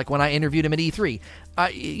interviews, like when I interviewed him at E3.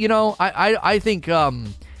 I think,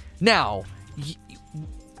 now,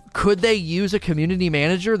 could they use a community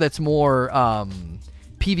manager that's more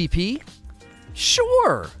PvP?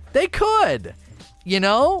 Sure, they could.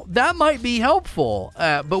 That might be helpful.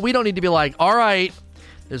 But we don't need to be like, all right,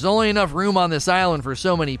 there's only enough room on this island for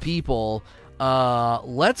so many people.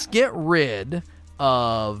 Let's get rid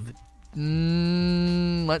of,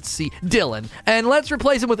 let's see, Dylan, and let's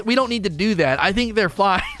replace him with, we don't need to do that. I think they're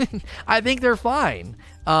fine. I think they're fine.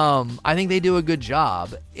 I think they do a good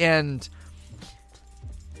job. And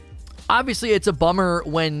obviously it's a bummer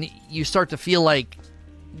when you start to feel like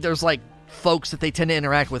there's like folks that they tend to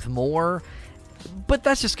interact with more, but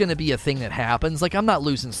that's just going to be a thing that happens. Like, I'm not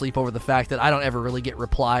losing sleep over the fact that I don't ever really get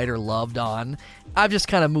replied or loved on. I've just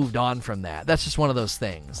kind of moved on from that. That's just one of those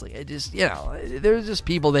things. Like, it just, there's just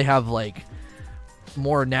people they have like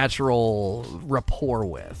more natural rapport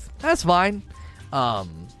with. That's fine.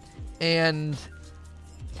 And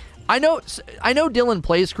I know Dylan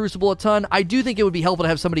plays Crucible a ton. I do think it would be helpful to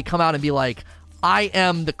have somebody come out and be like, I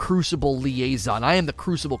am the Crucible liaison. I am the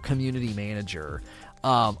Crucible community manager.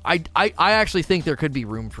 I actually think there could be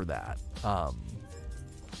room for that.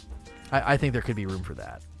 I think there could be room for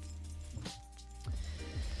that.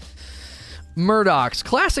 Murdoch's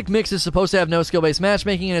Classic Mix is supposed to have no skill-based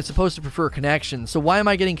matchmaking, and it's supposed to prefer connection. So why am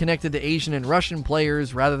I getting connected to Asian and Russian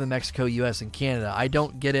players rather than Mexico, US, and Canada? I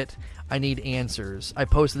don't get it. I need answers. I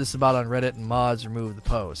posted this about on Reddit, and mods removed the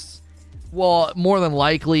posts. Well, more than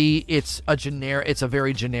likely, it's a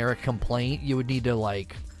very generic complaint. You would need to,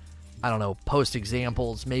 like, I don't know, post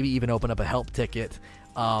examples, maybe even open up a help ticket.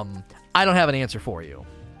 I don't have an answer for you.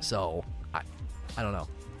 So, I don't know.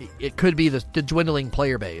 It could be the dwindling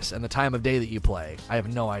player base and the time of day that you play. I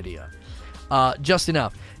have no idea. Just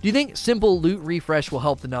enough. Do you think simple loot refresh will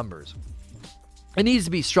help the numbers? It needs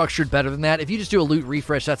to be structured better than that. If you just do a loot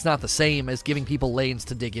refresh, that's not the same as giving people lanes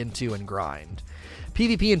to dig into and grind.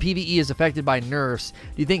 PvP and PvE is affected by nerfs.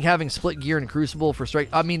 Do you think having split gear and Crucible for strike...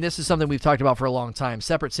 I mean, this is something we've talked about for a long time.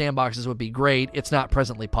 Separate sandboxes would be great. It's not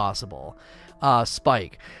presently possible.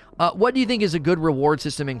 Spike. What do you think is a good reward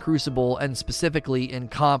system in Crucible, and specifically in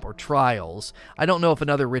comp or trials? I don't know if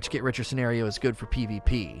another rich get richer scenario is good for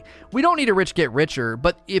PvP. We don't need a rich get richer,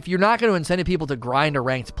 but if you're not going to incentive people to grind a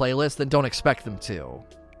ranked playlist, then don't expect them to.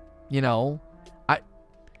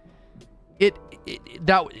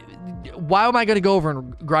 Why am I going to go over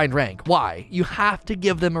and grind rank? Why? You have to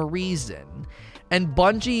give them a reason. And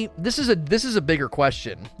Bungie, this is a bigger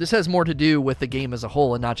question. This has more to do with the game as a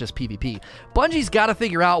whole and not just PvP. Bungie's got to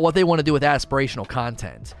figure out what they want to do with aspirational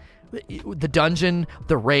content. The dungeon,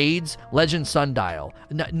 the raids, Legend Sundial,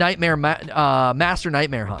 Master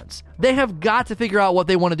Nightmare Hunts. They have got to figure out what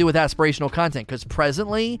they want to do with aspirational content, because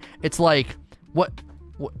presently it's like,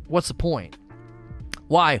 what's the point?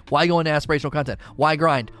 Why go into aspirational content? Why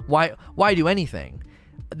grind? Why do anything?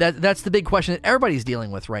 That's the big question that everybody's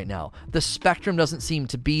dealing with right now. The spectrum doesn't seem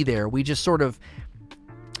to be there. We just sort of,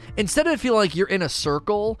 instead of feeling like you're in a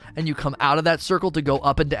circle and you come out of that circle to go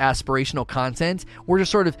up into aspirational content, we're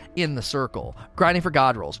just sort of in the circle, grinding for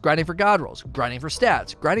god rolls, grinding for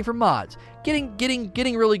stats, grinding for mods,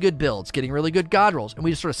 getting really good builds, getting really good god rolls, and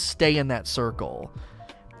we just sort of stay in that circle.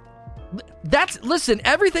 Listen,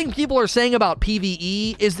 everything people are saying about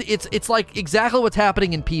PvE it's like exactly what's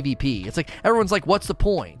happening in PvP. It's like everyone's like, what's the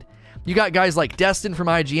point? You got guys like Destin from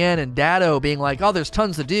IGN and Datto being like, oh, there's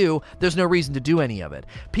tons to do. There's no reason to do any of it.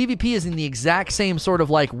 PvP is in the exact same sort of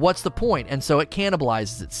like, what's the point? And so it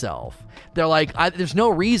cannibalizes itself. They're like, there's no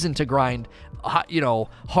reason to grind,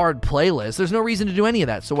 hard playlists. There's no reason to do any of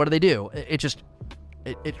that. So what do?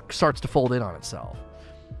 It starts to fold in on itself.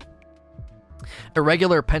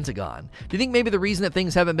 Irregular Pentagon. Do you think maybe the reason that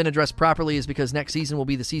things haven't been addressed properly is because next season will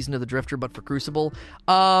be the season of the Drifter, but for Crucible?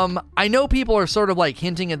 I know people are sort of like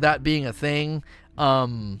hinting at that being a thing.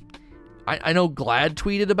 I know Glad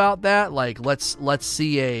tweeted about that. Like, let's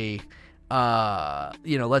get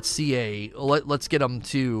them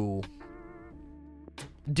to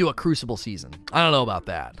do a Crucible season. I don't know about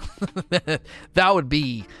that. That would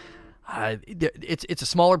be, it's a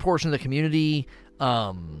smaller portion of the community.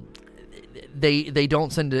 They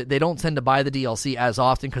don't tend to buy the DLC as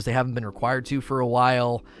often because they haven't been required to for a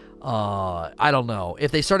while. I don't know.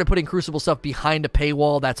 If they started putting Crucible stuff behind a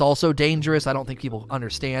paywall, that's also dangerous. I don't think people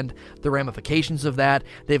understand the ramifications of that.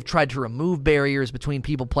 They've tried to remove barriers between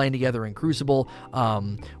people playing together in Crucible.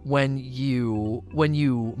 When you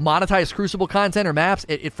monetize Crucible content or maps,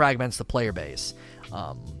 it fragments the player base.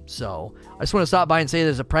 So I just want to stop by and say that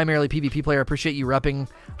as a primarily PvP player, I appreciate you repping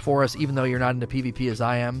for us, even though you're not into PvP as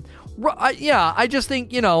I am. I just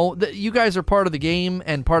think, that you guys are part of the game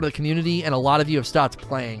and part of the community, and a lot of you have stopped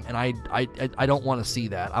playing, and I don't want to see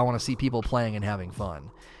that. I want to see people playing and having fun.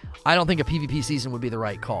 I don't think a PvP season would be the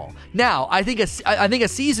right call. Now, I think a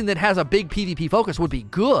season that has a big PvP focus would be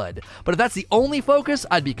good, but if that's the only focus,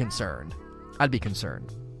 I'd be concerned.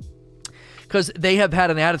 Because they have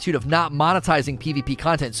had an attitude of not monetizing PvP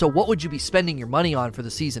content. So what would you be spending your money on for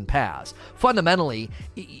the season pass? Fundamentally,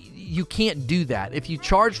 you can't do that. If you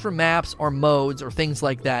charge for maps or modes or things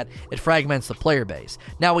like that, it fragments the player base.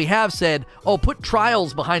 Now, we have said, put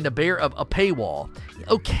trials behind a paywall.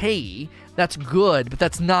 Okay, that's good, but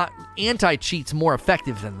that's not, anti-cheat's more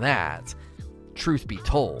effective than that, truth be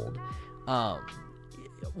told.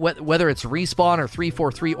 Whether it's Respawn or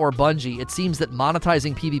 343 or Bungie, it seems that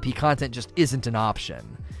monetizing PvP content just isn't an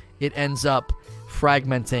option. It ends up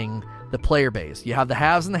fragmenting the player base. You have the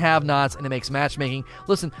haves and the have-nots, and it makes matchmaking.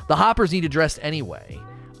 Listen, the hoppers need addressed anyway.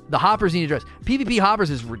 PvP hoppers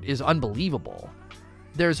is unbelievable.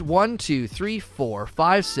 There's 1, 2, 3, 4,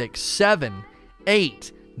 5, 6, 7,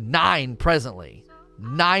 8, 9 presently.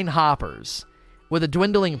 9 hoppers. With a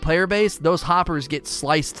dwindling player base, those hoppers get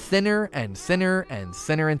sliced thinner and thinner and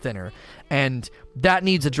thinner and thinner. And that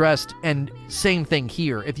needs addressed. And same thing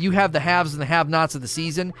here. If you have the haves and the have-nots of the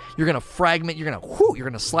season, you're going to fragment, you're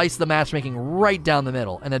going to slice the matchmaking right down the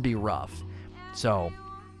middle, and that'd be rough. So,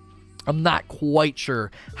 I'm not quite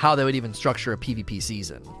sure how they would even structure a PvP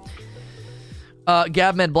season.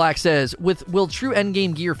 Gabmed Black says, will true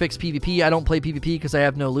endgame gear fix PvP? I don't play PvP because I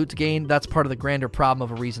have no loot to gain. That's part of the grander problem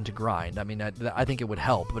of a reason to grind. I mean, I think it would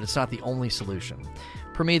help, but it's not the only solution.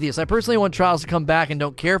 Prometheus, I personally want Trials to come back and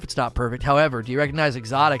don't care if it's not perfect. However, do you recognize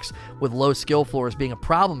exotics with low skill floors being a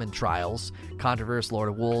problem in Trials? Controverse, Lord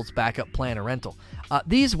of Wolves, backup plan, or rental.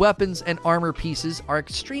 These weapons and armor pieces are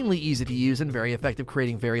extremely easy to use and very effective,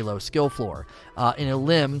 creating very low skill floor. In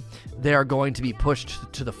Elim, they are going to be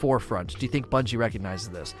pushed to the forefront. Do you think Bungie recognizes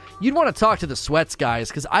this? You'd want to talk to the Sweats guys,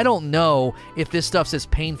 because I don't know if this stuff's as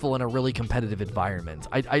painful in a really competitive environment.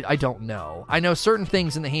 I don't know. I know certain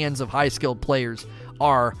things in the hands of high-skilled players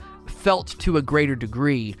are felt to a greater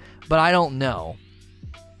degree, but I don't know.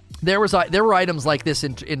 There were items like this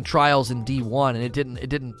in Trials in D1, and it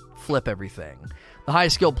didn't flip everything. The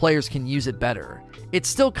high-skilled players can use it better. It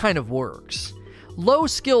still kind of works. Low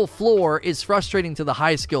skill floor is frustrating to the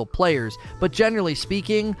high-skill players, but generally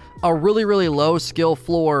speaking, a really, really low skill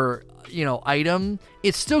floor, item,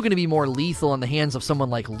 it's still going to be more lethal in the hands of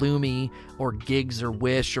someone like Lumi or Giggs or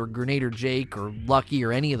Wish or Grenader Jake or Lucky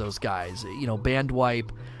or any of those guys.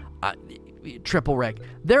 Bandwipe, Triple Wreck.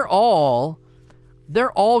 They're all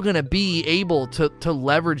going to be able to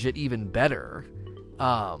leverage it even better.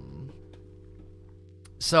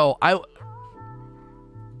 So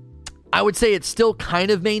I would say it still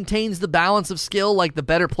kind of maintains the balance of skill. Like, the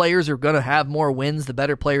better players are going to have more wins. The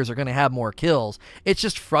better players are going to have more kills. It's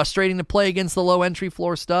just frustrating to play against the low entry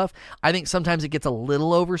floor stuff. I think sometimes it gets a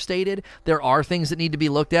little overstated. There are things that need to be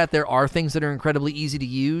looked at. There are things that are incredibly easy to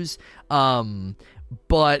use.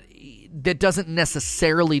 But that doesn't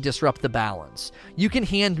necessarily disrupt the balance. You can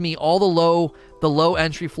hand me all the low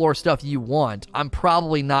entry floor stuff you want. I'm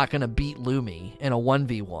probably not going to beat Lumi in a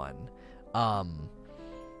 1v1.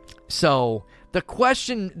 So the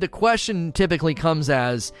question typically comes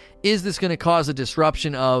as, is this going to cause a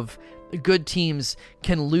disruption of good teams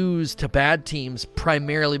can lose to bad teams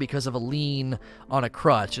primarily because of a lean on a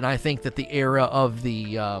crutch? And I think that the era of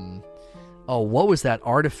the, what was that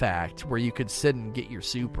artifact where you could sit and get your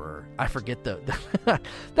super? I forget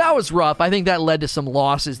that was rough. I think that led to some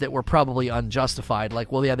losses that were probably unjustified. Like,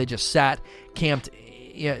 well, yeah, they just camped.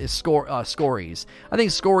 Yeah, Scories. I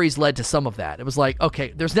think Scories led to some of that. It was like,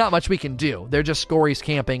 okay, there's not much we can do. They're just Scories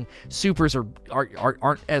camping. Supers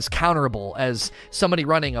aren't as counterable as somebody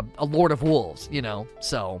running a Lord of Wolves,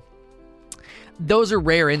 So those are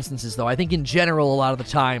rare instances, though. I think in general, a lot of the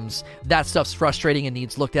times, that stuff's frustrating and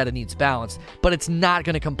needs looked at and needs balance, but it's not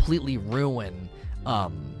going to completely ruin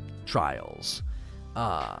Trials.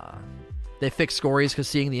 They fixed Scories because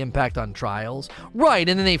seeing the impact on Trials. Right,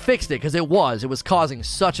 and then they fixed it because it was causing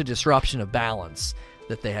such a disruption of balance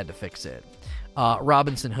that they had to fix it.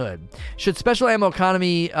 Robinson Hood. Should special ammo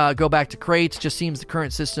economy go back to crates? Just seems the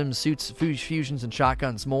current system suits fusions and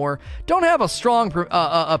shotguns more. Don't have a strong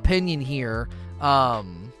opinion here. I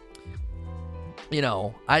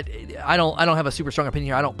don't have a super strong opinion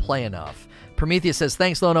here. I don't play enough. Prometheus says,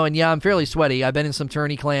 thanks, Lono, and yeah, I'm fairly sweaty. I've been in some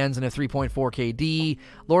tourney clans and a 3.4 KD.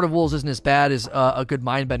 Lord of Wolves isn't as bad as a good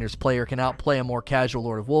Mindbenders player can outplay a more casual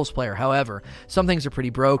Lord of Wolves player. However, some things are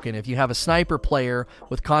pretty broken. If you have a sniper player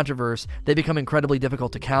with Controverse, they become incredibly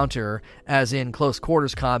difficult to counter, as in close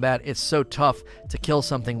quarters combat. It's so tough to kill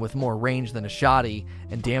something with more range than a shoddy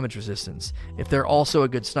and damage resistance. If they're also a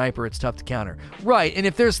good sniper, it's tough to counter. Right, and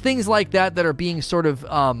if there's things like that that are being sort of,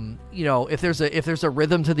 if there's a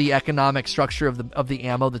rhythm to the economic structure of the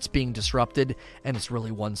ammo that's being disrupted and it's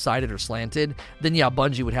really one-sided or slanted, then yeah,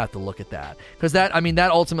 Bungie would have to look at that. Because that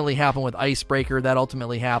ultimately happened with Icebreaker. That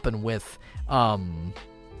ultimately happened with, it happened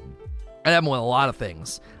with a lot of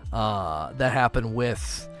things. That happened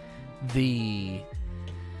with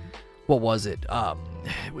what was it?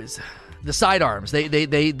 It was the sidearms. They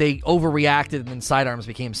overreacted, and then sidearms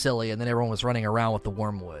became silly, and then everyone was running around with the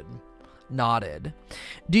wormwood. Nodded.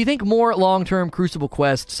 Do you think more long-term Crucible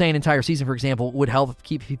quests, say an entire season, for example, would help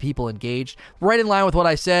keep people engaged? Right in line with what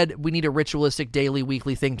I said, we need a ritualistic daily,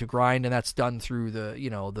 weekly thing to grind, and that's done through the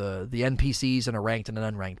NPCs and a ranked and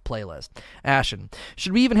an unranked playlist. Ashen.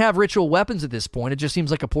 Should we even have ritual weapons at this point? It just seems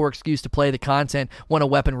like a poor excuse to play the content when a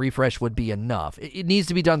weapon refresh would be enough. It needs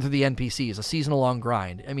to be done through the NPCs, a seasonal-long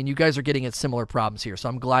grind. I mean, you guys are getting at similar problems here, so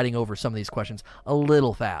I'm gliding over some of these questions a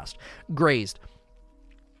little fast.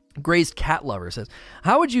 Grazed Cat Lover says,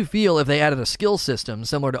 how would you feel if they added a skill system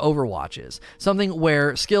similar to Overwatch's? Something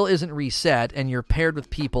where skill isn't reset and you're paired with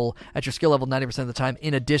people at your skill level 90% of the time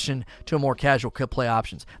in addition to a more casual play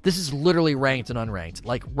options. This is literally ranked and unranked.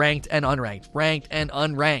 Like ranked and unranked. Ranked and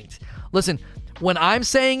unranked. Listen, when I'm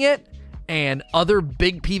saying it and other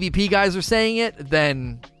big PvP guys are saying it,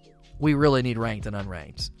 then we really need ranked and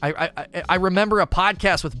unranked. I remember a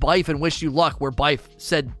podcast with Bife and Wish You Luck where Bife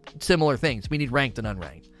said similar things. We need ranked and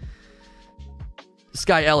unranked.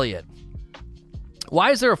 Sky Elliott.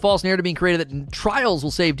 Why is there a false narrative being created that Trials will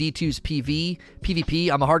save D2's PvP?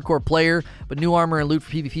 I'm a hardcore player, but new armor and loot for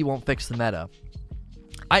PvP won't fix the meta.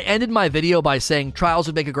 I ended my video by saying Trials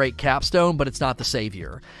would make a great capstone, but it's not the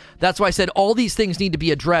savior. That's why I said all these things need to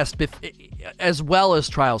be addressed as well as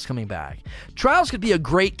Trials coming back. Trials could be a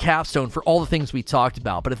great capstone for all the things we talked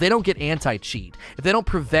about, but if they don't get anti-cheat, if they don't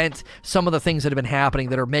prevent some of the things that have been happening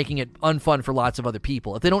that are making it unfun for lots of other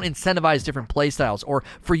people, if they don't incentivize different playstyles or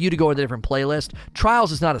for you to go into a different playlist,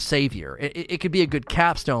 Trials is not a savior. It could be a good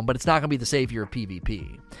capstone, but it's not going to be the savior of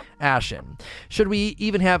PvP. Ashen. Should we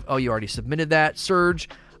even have... Oh, you already submitted that. Surge.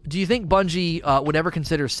 Do you think Bungie would ever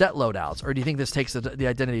consider set loadouts, or do you think this takes the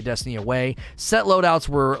Identity of Destiny away? Set loadouts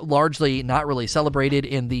were largely not really celebrated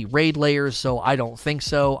in the raid layers, so I don't think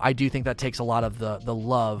so. I do think that takes a lot of the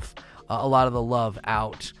love,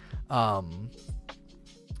 out.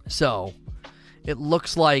 So it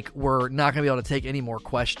looks like we're not going to be able to take any more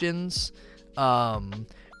questions.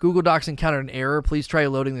 Google Docs encountered an error. Please try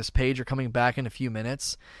loading this page or coming back in a few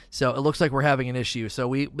minutes. So it looks like we're having an issue.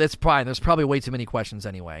 So that's fine. There's probably way too many questions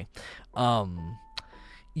anyway.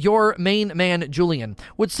 Your main man, Julian.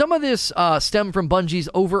 Would some of this stem from Bungie's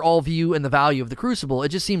overall view and the value of the Crucible? It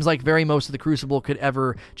just seems like very most of the Crucible could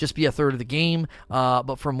ever just be a third of the game,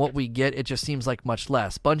 but from what we get, it just seems like much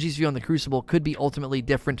less. Bungie's view on the Crucible could be ultimately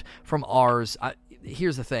different from ours.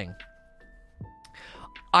 Here's the thing.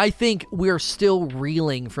 I think we're still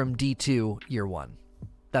reeling from D2 Year 1.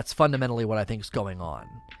 That's fundamentally what I think is going on.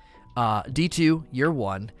 D2 Year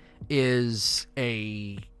 1 is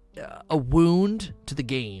a wound to the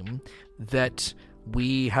game that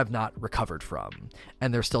we have not recovered from,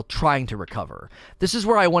 and they're still trying to recover. This is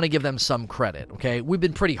where I want to give them some credit, okay? We've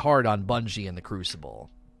been pretty hard on Bungie and the Crucible,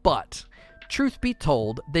 but truth be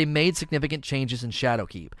told, they made significant changes in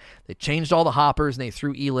Shadowkeep. They changed all the hoppers, and they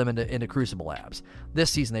threw Elim into Crucible Labs. This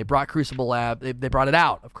season, they brought Crucible Lab, they brought it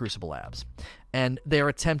out of Crucible Labs, and they're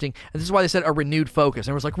attempting, and this is why they said a renewed focus,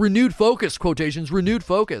 and it was like, renewed focus, quotations, renewed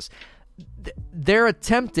focus. They're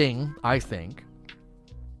attempting, I think,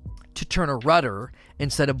 to turn a rudder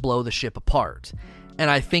instead of blow the ship apart. And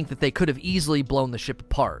I think that they could have easily blown the ship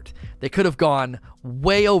apart. They could have gone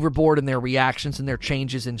way overboard in their reactions and their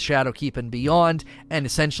changes in Shadowkeep and beyond, and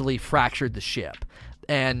essentially fractured the ship.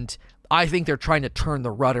 And I think they're trying to turn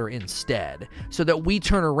the rudder instead, so that we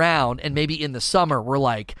turn around and maybe in the summer we're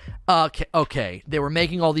like, okay, they were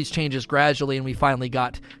making all these changes gradually, and we finally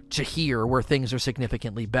got to here where things are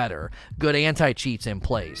significantly better. Good anti-cheats in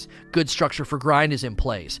place. Good structure for grind is in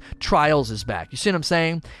place. Trials is back. You see what I'm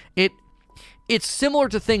saying? It's similar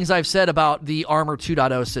to things I've said about the Armor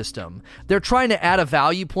 2.0 system. They're trying to add a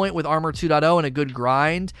value point with Armor 2.0 and a good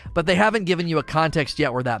grind, but they haven't given you a context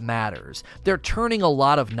yet where that matters. They're turning a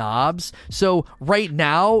lot of knobs, so right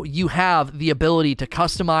now you have the ability to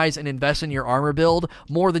customize and invest in your armor build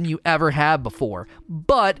more than you ever have before,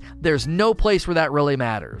 but there's no place where that really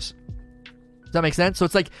matters. Does that make sense? So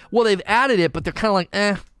it's like, well, they've added it, but they're kind of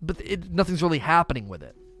like, but nothing's really happening with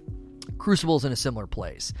it. Crucible's in a similar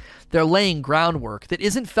place. They're laying groundwork that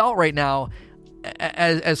isn't felt right now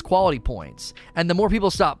as quality points. And the more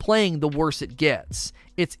people stop playing, the worse it gets.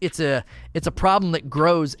 It's a problem that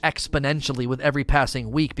grows exponentially with every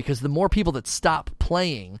passing week, because the more people that stop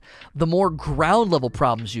playing, the more ground level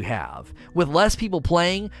problems you have. With less people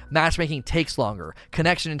playing, matchmaking takes longer.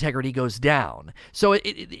 Connection integrity goes down. So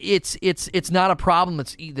it's not a problem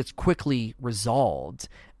that's quickly resolved.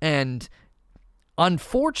 And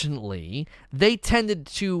unfortunately, they tended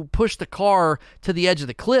to push the car to the edge of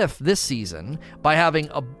the cliff this season by having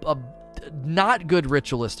a not good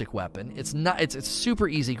ritualistic weapon. It's super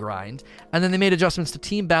easy grind, and then they made adjustments to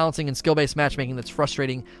team balancing and skill-based matchmaking that's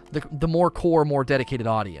frustrating the more core, more dedicated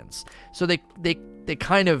audience. So they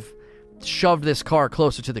kind of shoved this car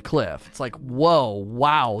closer to the cliff. It's like, whoa,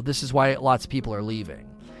 wow, this is why lots of people are leaving.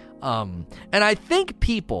 And I think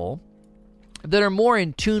people that are more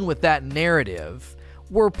in tune with that narrative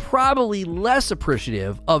were probably less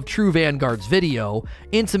appreciative of True Vanguard's video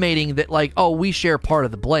intimating that, like, oh, we share part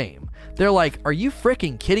of the blame. They're like, are you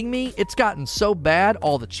freaking kidding me? It's gotten so bad,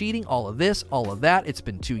 all the cheating, all of this, all of that. It's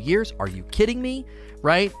been 2 years. Are you kidding me?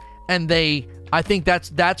 Right? And I think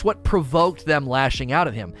that's what provoked them lashing out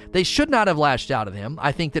at him. They should not have lashed out at him.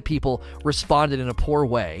 I think that people responded in a poor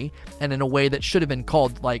way, and in a way that should have been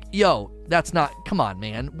called like, yo, that's not, come on,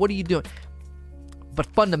 man, what are you doing? But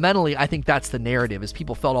fundamentally, I think that's the narrative, is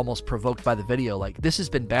people felt almost provoked by the video. Like, this has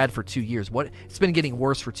been bad for 2 years. It's been getting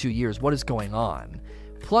worse for 2 years. What is going on?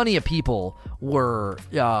 Plenty of people were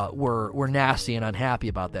nasty and unhappy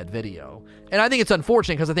about that video. And I think it's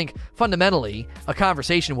unfortunate, because I think fundamentally a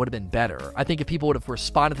conversation would have been better. I think if people would have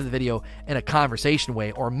responded to the video in a conversation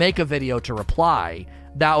way, or make a video to reply,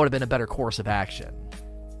 that would have been a better course of action.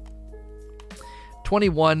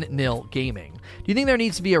 21-0 Gaming. Do you think there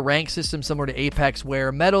needs to be a rank system similar to Apex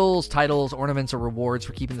where medals, titles, ornaments, or rewards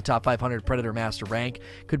for keeping the top 500 Predator Master rank?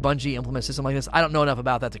 Could Bungie implement a system like this? I don't know enough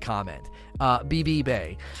about that to comment. BB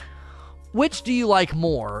Bay. Which do you like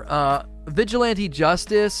more? Vigilante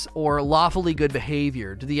justice or lawfully good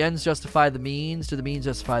behavior? Do the ends justify the means? Do the means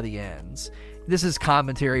justify the ends? This is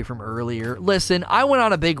commentary from earlier. Listen, I went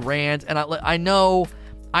on a big rant, and I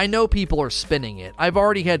know people are spinning it. I've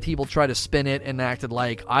already had people try to spin it and acted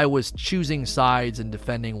like I was choosing sides and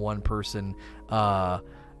defending one person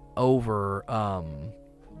over nothing.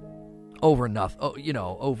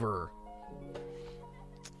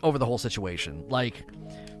 Over the whole situation. Like,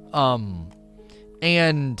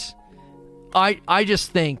 and I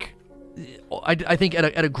just think, I think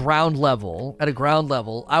at a ground level,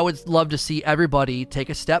 I would love to see everybody take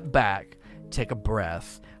a step back, take a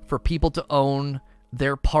breath, for people to own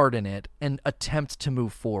their part in it and attempt to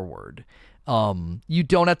move forward. You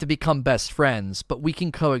don't have to become best friends, but we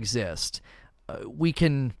can coexist. We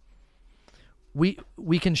can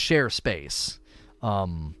we can share space,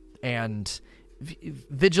 and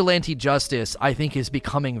vigilante justice, I think, is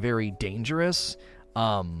becoming very dangerous,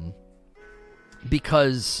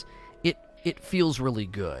 because it feels really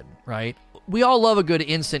good, right? We all love a good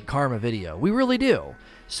instant karma video. We really do.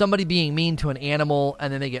 Somebody being mean to an animal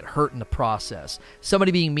and then they get hurt in the process.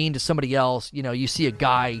 Somebody being mean to somebody else. You know, you see a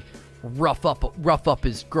guy rough up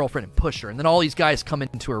his girlfriend and push her, and then all these guys come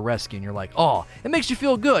into her rescue, and you're like, oh, it makes you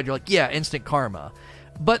feel good. You're like, yeah, instant karma.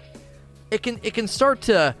 But we can start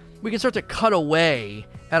to cut away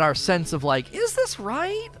at our sense of like, is this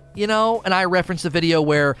right? You know, and I referenced a video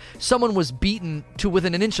where someone was beaten to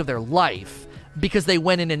within an inch of their life because they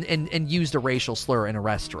went in and used a racial slur in a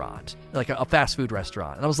restaurant, like a fast food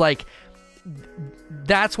restaurant. And I was like,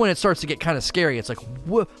 that's when it starts to get kind of scary. It's like,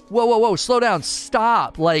 whoa, slow down,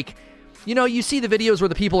 stop. Like, you know, you see the videos where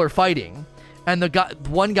the people are fighting and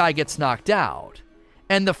one guy gets knocked out.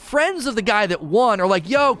 And the friends of the guy that won are like,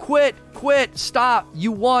 yo, quit, stop.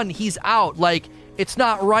 You won, he's out. Like, it's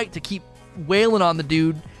not right to keep wailing on the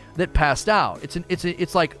dude that passed out.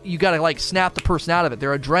 It's like you gotta like snap the person out of it.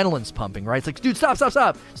 Their adrenaline's pumping, right? It's like, dude,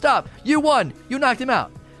 stop. You won. You knocked him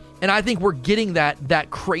out. And I think we're getting that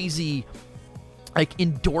crazy like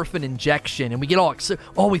endorphin injection, and we get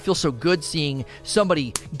we feel so good seeing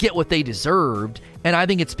somebody get what they deserved. And I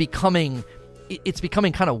think it's becoming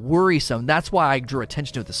kind of worrisome. That's why I drew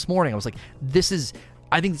attention to it this morning. I was like,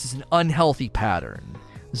 I think this is an unhealthy pattern.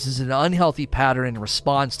 This is an unhealthy pattern in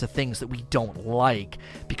response to things that we don't like,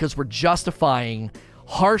 because we're justifying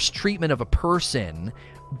harsh treatment of a person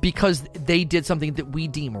because they did something that we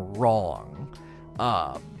deem wrong.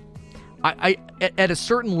 At a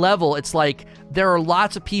certain level, it's like there are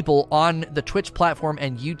lots of people on the Twitch platform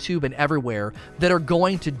and YouTube and everywhere that are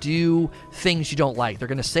going to do things you don't like. They're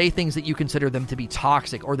going to say things that you consider them to be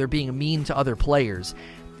toxic, or they're being mean to other players.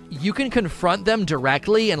 You can confront them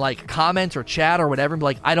directly and like comment or chat or whatever and be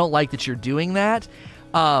like, I don't like that you're doing that.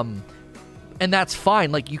 And that's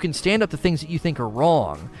fine. Like, you can stand up to things that you think are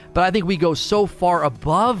wrong. But I think we go so far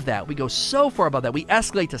above that. We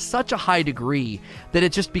escalate to such a high degree that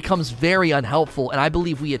it just becomes very unhelpful. And I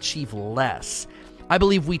believe we achieve less. I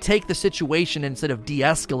believe we take the situation, instead of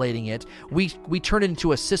de-escalating it, we turn it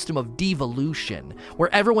into a system of devolution, where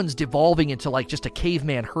everyone's devolving into like just a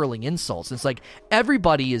caveman hurling insults. And it's like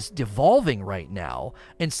everybody is devolving right now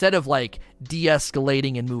instead of like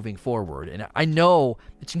de-escalating and moving forward. And I know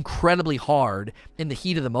it's incredibly hard in the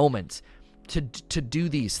heat of the moment to do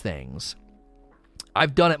these things.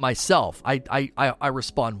 I've done it myself. I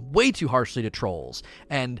respond way too harshly to trolls,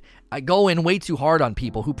 and I go in way too hard on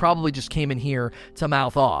people who probably just came in here to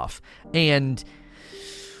mouth off. And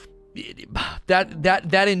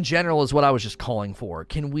that in general is what I was just calling for.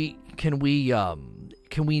 Can we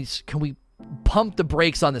pump the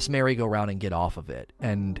brakes on this merry-go-round and get off of it,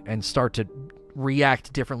 and start to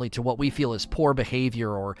react differently to what we feel is poor behavior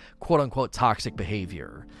or quote-unquote toxic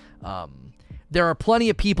behavior? There are plenty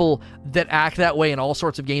of people that act that way in all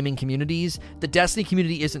sorts of gaming communities. The Destiny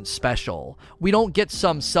community isn't special. We don't get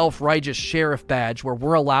some self-righteous sheriff badge where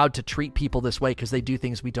we're allowed to treat people this way because they do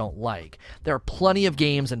things we don't like. There are plenty of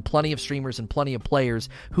games and plenty of streamers and plenty of players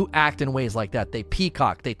who act in ways like that. They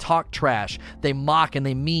peacock, they talk trash, they mock, and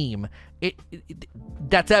they meme.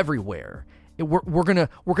 That's everywhere. We're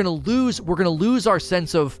gonna lose our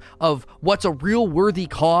sense of what's a real worthy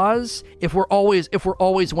cause if we're always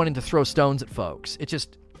wanting to throw stones at folks. It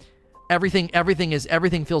just everything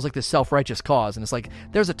feels like this self-righteous cause, and it's like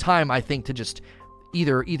there's a time, I think, to just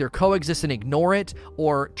either coexist and ignore it,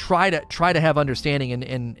 or try to have understanding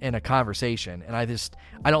in a conversation. And I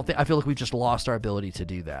feel like we've just lost our ability to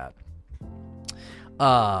do that.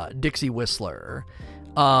 Dixie Whistler.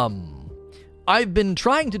 I've been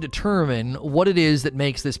trying to determine what it is that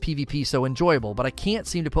makes this PvP so enjoyable, but I can't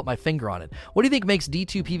seem to put my finger on it. What do you think makes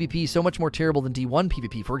D2 PvP so much more terrible than D1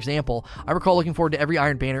 PvP? For example, I recall looking forward to every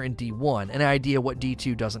Iron Banner in D1, an idea what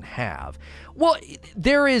D2 doesn't have. Well,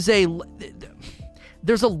 there's a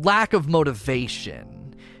lack of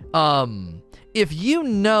motivation. If you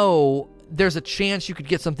know there's a chance you could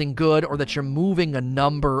get something good, or that you're moving a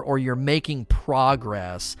number, or you're making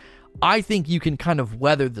progress, I think you can kind of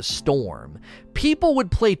weather the storm. People would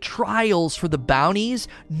play trials for the bounties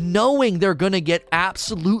knowing they're going to get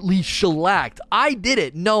absolutely shellacked. I did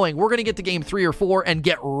it knowing we're going to get to game 3 or 4 and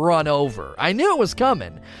get run over. I knew it was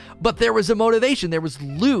coming, but there was a motivation. There was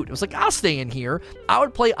loot. It was like, I'll stay in here. I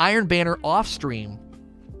would play Iron Banner off stream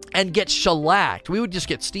and get shellacked. We would just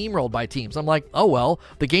get steamrolled by teams. I'm like, oh, well,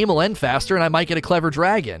 the game will end faster and I might get a clever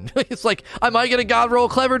dragon. It's like, I might get a god roll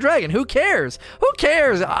clever dragon. Who cares? Who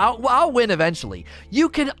cares? I'll win eventually.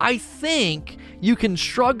 I think you can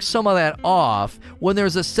shrug some of that off when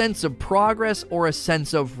there's a sense of progress or a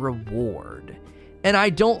sense of reward. And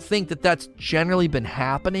I don't think that that's generally been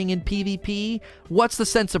happening in PvP. What's the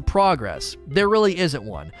sense of progress? There really isn't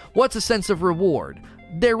one. What's a sense of reward?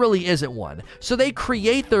 There really isn't one. So they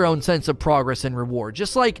create their own sense of progress and reward.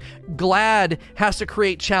 Just like Glad has to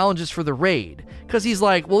create challenges for the raid. Because he's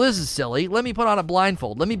like, well, this is silly. Let me put on a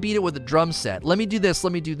blindfold. Let me beat it with a drum set. Let me do this.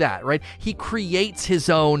 Let me do that, right? He creates his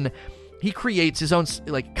own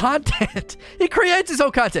like content. He creates his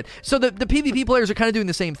own content. So the PvP players are kind of doing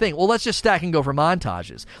the same thing. Well, let's just stack and go for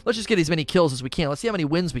montages. Let's just get as many kills as we can. Let's see how many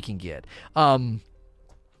wins we can get.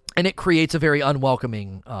 And it creates a very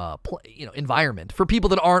unwelcoming environment for people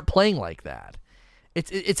that aren't playing like that.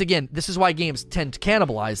 It's again, this is why games tend to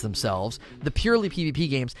cannibalize themselves. The purely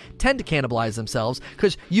PvP games tend to cannibalize themselves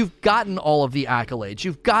because you've gotten all of the accolades.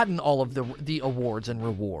 You've gotten all of the awards and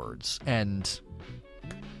rewards. And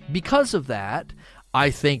because of that,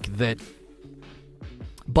 I think that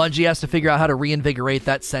Bungie has to figure out how to reinvigorate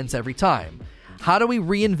that sense every time. How do we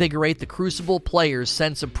reinvigorate the Crucible players'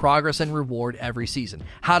 sense of progress and reward every season?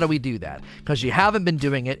 How do we do that? Because you haven't been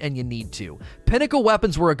doing it, and you need to. Pinnacle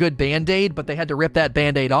weapons were a good Band-Aid, but they had to rip that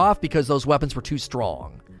Band-Aid off because those weapons were too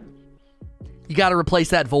strong. You got to replace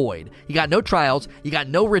that void. You got no trials. You got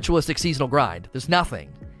no ritualistic seasonal grind. There's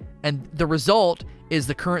nothing. And the result is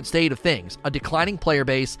the current state of things. A declining player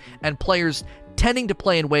base and players tending to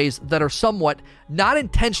play in ways that are somewhat, not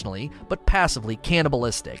intentionally, but passively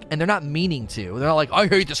cannibalistic. And they're not meaning to. They're not like, I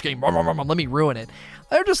hate this game, let me ruin it.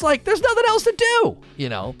 They're just like, there's nothing else to do.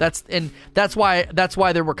 That's why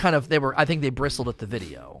I think they bristled at the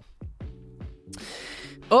video.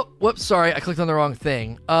 Oh, whoops, sorry, I clicked on the wrong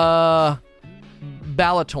thing.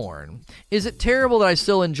 Balatorn. Is it terrible that I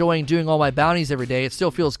still enjoying doing all my bounties every day? It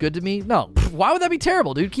still feels good to me? No. Why would that be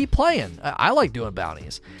terrible, dude? Keep playing. I like doing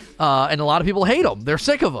bounties. And a lot of people hate them. They're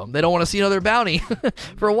sick of them. They don't want to see another bounty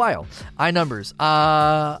for a while. iNumbers.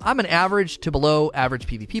 I'm an average to below average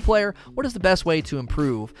PvP player. What is the best way to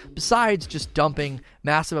improve besides just dumping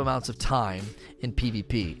massive amounts of time in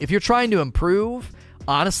PvP? If you're trying to improve,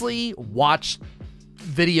 honestly, watch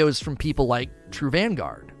videos from people like True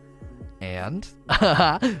Vanguard. And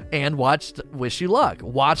watch Wish You Luck.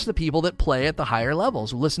 Watch the people that play at the higher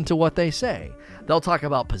levels. Listen to what they say. They'll talk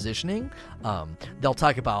about positioning. They'll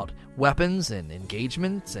talk about weapons and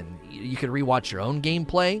engagements, and you can rewatch your own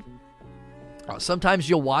gameplay. Sometimes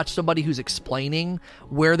you'll watch somebody who's explaining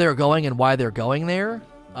where they're going and why they're going there.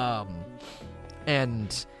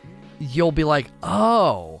 And you'll be like,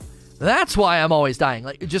 oh, that's why I'm always dying.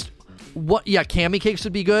 Like, just... Kami Cakes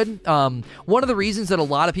would be good. One of the reasons that a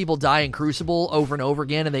lot of people die in Crucible over and over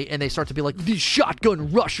again, and they start to be like, these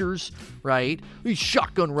shotgun rushers, right? These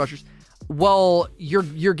shotgun rushers. Well,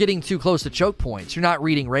 you're getting too close to choke points. You're not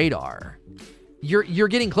reading radar. You're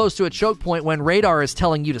getting close to a choke point when radar is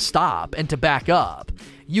telling you to stop and to back up.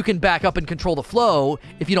 You can back up and control the flow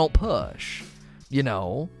if you don't push.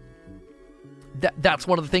 That's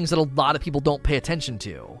one of the things that a lot of people don't pay attention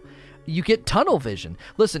to. You get tunnel vision.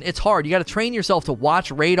 Listen, it's hard. You got to train yourself to watch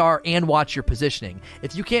radar and watch your positioning.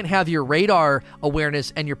 If you can't have your radar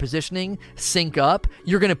awareness and your positioning sync up,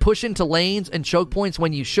 you're going to push into lanes and choke points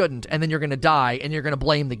when you shouldn't, and then you're going to die, and you're going to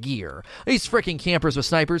blame the gear. These freaking campers with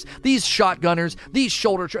snipers, these shotgunners, these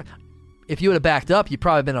if you would have backed up, you'd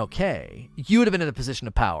probably been okay. You would have been in a position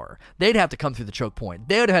of power. They'd have to come through the choke point.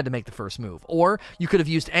 They would have had to make the first move. Or you could have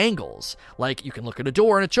used angles. Like, you can look at a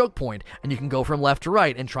door and a choke point, and you can go from left to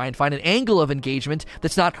right and try and find an angle of engagement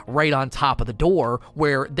that's not right on top of the door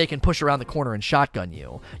where they can push around the corner and shotgun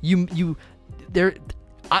you.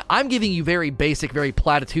 I'm giving you very basic, very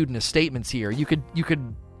platitudinous statements here. You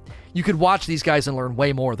could watch these guys and learn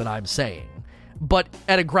way more than I'm saying. But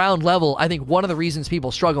at a ground level, I think one of the reasons people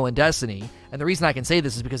struggle in Destiny, and the reason I can say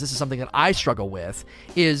this is because this is something that I struggle with,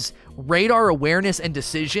 is radar awareness and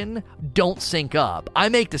decision don't sync up. I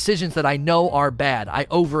make decisions that I know are bad. I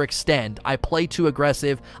overextend. I play too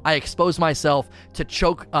aggressive. I expose myself to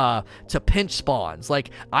to pinch spawns. Like,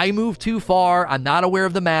 I move too far. I'm not aware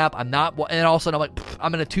of the map. And all of a sudden I'm like,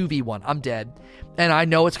 I'm in a 2v1. I'm dead. And I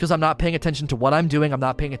know it's because I'm not paying attention to what I'm doing. I'm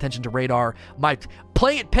not paying attention to radar.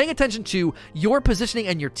 Paying attention to your positioning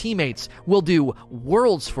and your teammates will do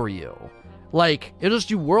worlds for you. Like, it'll just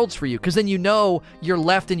do worlds for you, because then your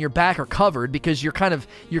left and your back are covered because you're kind of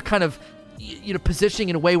positioning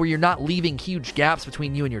in a way where you're not leaving huge gaps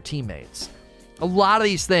between you and your teammates. A lot of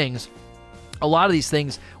these things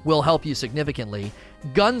will help you significantly.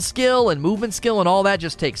 gun skill and movement skill and all that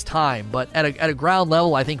just takes time. But at a ground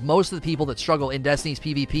level, I think most of the people that struggle in Destiny's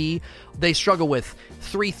PvP, they struggle with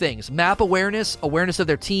 3 things: map awareness, awareness of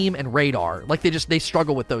their team, and radar. Like they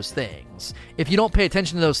struggle with those things. If you don't pay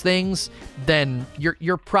attention to those things, then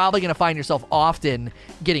you're probably going to find yourself often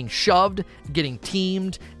getting shoved, getting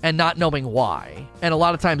teamed, and not knowing why. And a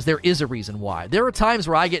lot of times there is a reason why. There are times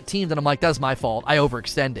where I get teamed and I'm like, that's my fault. I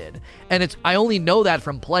overextended. And I only know that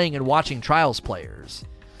from playing and watching Trials players.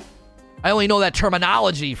 I only know that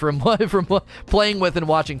terminology from playing with and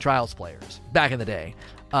watching Trials players back in the day.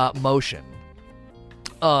 Motion.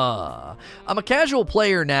 I'm a casual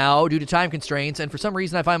player now due to time constraints, and for some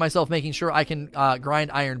reason I find myself making sure I can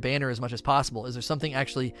grind Iron Banner as much as possible. Is there something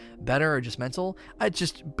actually better or just mental? It's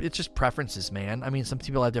just preferences, man. I mean, some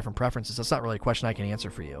people have different preferences. That's not really a question I can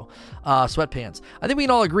answer for you. Sweatpants. I think we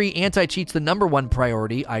can all agree anti-cheat's the number one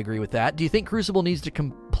priority. I agree with that. Do you think Crucible needs to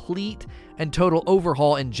complete and total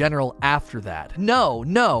overhaul in general after that?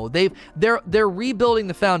 No. They're rebuilding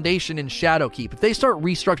the foundation in Shadowkeep. If they start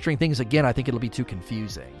restructuring things again, I think it'll be too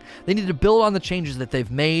confusing. They need to build on the changes that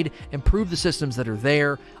they've made, improve the systems that are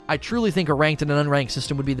there. I truly think a ranked and an unranked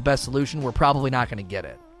system would be the best solution. We're probably not going to get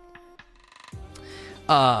it.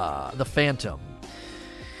 The Phantom.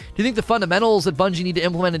 Do you think the fundamentals that Bungie need to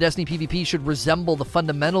implement in Destiny PvP should resemble the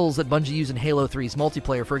fundamentals that Bungie use in Halo 3's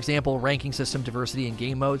multiplayer? For example, ranking system, diversity, and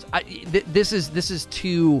game modes. This is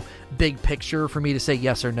too big picture for me to say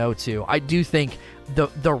yes or no to. I do think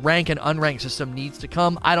the rank and unranked system needs to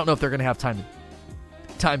come. I don't know if they're going to have time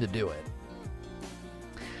to do it.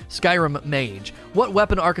 Skyrim Mage. What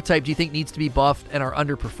weapon archetype do you think needs to be buffed and are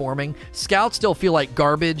underperforming? Scouts still feel like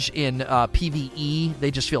garbage in PvE.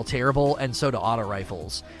 They just feel terrible, and so do auto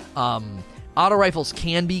rifles. Auto rifles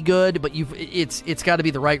can be good, but it's got to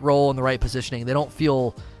be the right role and the right positioning. They don't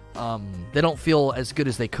feel as good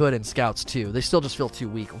as they could in Scouts too. They still just feel too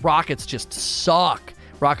weak. Rockets just suck.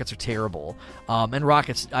 Rockets are terrible. And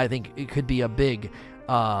rockets, I think, it could be a big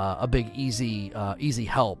easy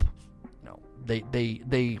help.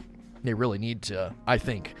 They really need to, I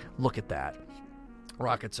think, look at that.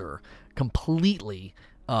 Rockets are completely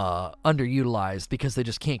underutilized because they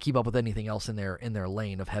just can't keep up with anything else in their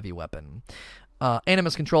lane of heavy weapon.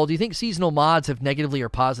 Animus Control. Do you think seasonal mods have negatively or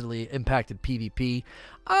positively impacted PvP?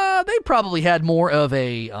 They probably had more of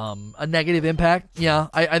a negative impact. Yeah,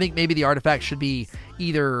 I think maybe the artifact should be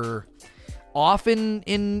either often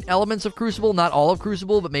in elements of Crucible, not all of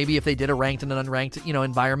Crucible, but maybe if they did a ranked and an unranked,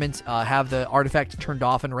 environment, have the artifact turned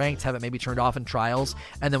off in ranked, have it maybe turned off in trials,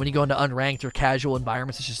 and then when you go into unranked or casual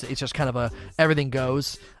environments, it's just kind of a everything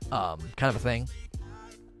goes kind of a thing.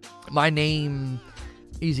 My name,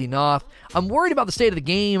 Easy Noth. I'm worried about the state of the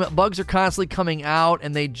game. Bugs are constantly coming out,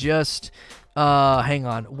 and they just hang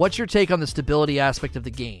on. What's your take on the stability aspect of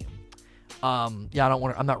the game? I'm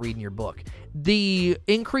not reading your book. The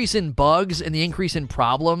increase in bugs and the increase in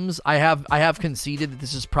problems, I have conceded that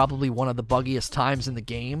this is probably one of the buggiest times in the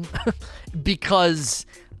game because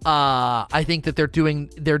I think that they're doing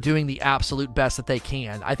the absolute best that they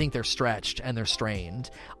can. I think they're stretched and they're strained.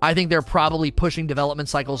 I think they're probably pushing development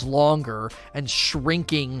cycles longer and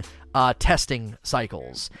shrinking testing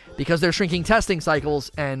cycles. Because they're shrinking testing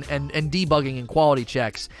cycles and debugging and quality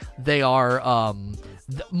checks, they are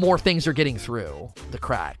more things are getting through the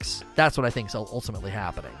cracks. That's what I think is ultimately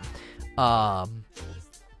happening.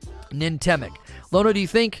 Nintemic. Lono, do you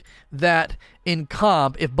think that in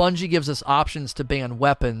comp, if Bungie gives us options to ban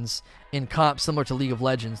weapons in comp similar to League of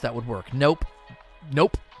Legends, that would work? Nope.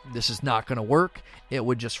 This is not going to work. It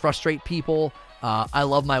would just frustrate people. I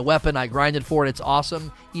love my weapon. I grinded for it. It's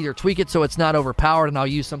awesome. Either tweak it so it's not overpowered and I'll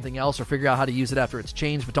use something else, or figure out how to use it after it's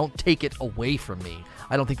changed, but don't take it away from me.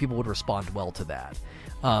 I don't think people would respond well to that.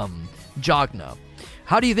 Jogna.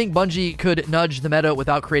 How do you think Bungie could nudge the meta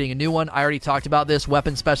without creating a new one? I already talked about this.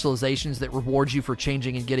 Weapon specializations that reward you for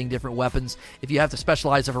changing and getting different weapons. If you have to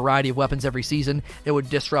specialize a variety of weapons every season, it would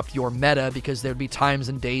disrupt your meta because there'd be times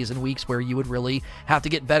and days and weeks where you would really have to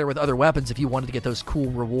get better with other weapons if you wanted to get those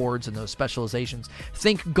cool rewards and those specializations.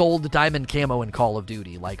 Think gold diamond camo in Call of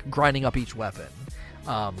Duty, like grinding up each weapon.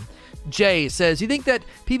 Jay says, you think that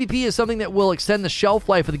PvP is something that will extend the shelf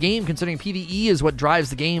life of the game, considering PvE is what drives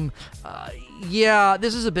the game? Yeah,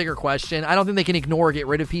 this is a bigger question. I don't think they can ignore or get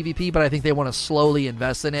rid of PvP, but I think they want to slowly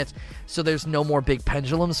invest in it so there's no more big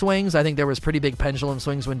pendulum swings. I think there was pretty big pendulum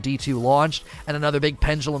swings when D2 launched, and another big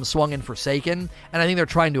pendulum swung in Forsaken, and I think they're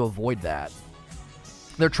trying to avoid that.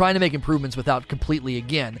 They're trying to make improvements without completely,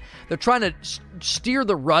 again, they're trying to steer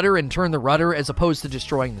the rudder and turn the rudder as opposed to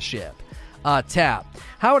destroying the ship. Tap.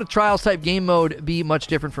 How would a Trials type game mode be much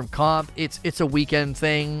different from comp? It's a weekend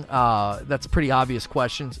thing. That's pretty obvious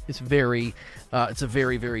questions. It's a very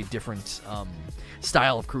very different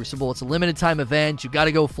style of Crucible. It's a limited time event. You got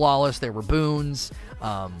to go flawless. There were boons,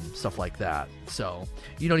 stuff like that. So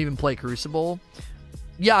you don't even play Crucible.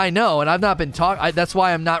 Yeah, I know, and I've not been talking. That's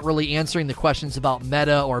why I'm not really answering the questions about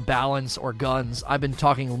meta or balance or guns. I've been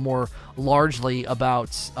talking more largely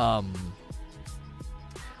about.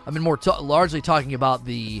 I've been largely talking about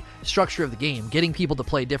the structure of the game, getting people to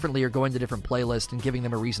play differently or going to different playlists and giving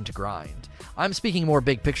them a reason to grind. I'm speaking more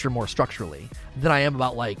big picture, more structurally than I am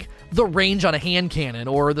about like the range on a hand cannon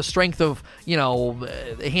or the strength of, a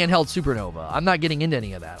handheld supernova. I'm not getting into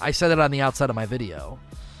any of that. I said it on the outside of my video.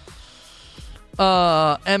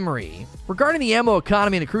 Emery. Regarding the ammo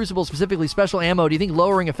economy in the Crucible, specifically special ammo, do you think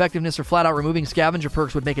lowering effectiveness or flat out removing scavenger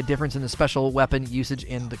perks would make a difference in the special weapon usage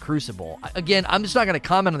in the Crucible? Again, I'm just not going to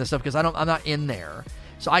comment on this stuff because I'm not in there.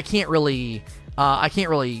 So I can't really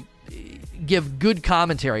give good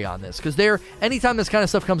commentary on this because anytime this kind of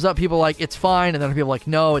stuff comes up, people are like, it's fine, and then people are like,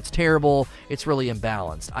 no, it's terrible, it's really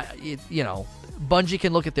imbalanced. Bungie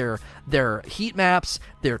can look at their heat maps,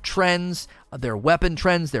 their trends, their weapon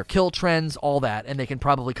trends, their kill trends, all that, and they can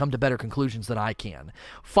probably come to better conclusions than I can.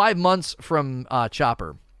 5 months from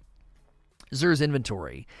Chopper. Zer's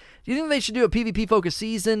inventory. Do you think they should do a PvP-focused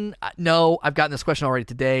season? No, I've gotten this question already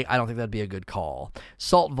today. I don't think that'd be a good call.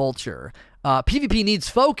 Salt Vulture. PvP needs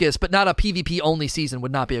focus, but not a PvP-only season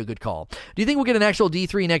would not be a good call. Do you think we'll get an actual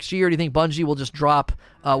D3 next year, or do you think Bungie will just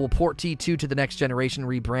will port T2 to the next generation,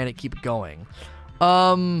 rebrand it, keep it going?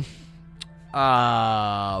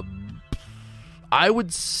 I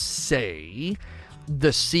would say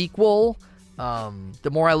the sequel,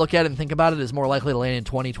 the more I look at it and think about it, is more likely to land in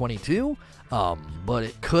 2022. But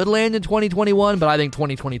it could land in 2021, but I think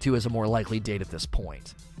 2022 is a more likely date at this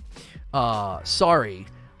point. Sorry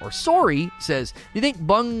says, do you think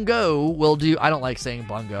Bungo will do, I don't like saying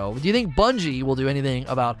Bungo, do you think Bungie will do anything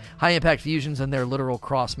about high impact fusions and their literal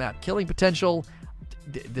cross map killing potential?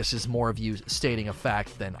 This is more of you stating a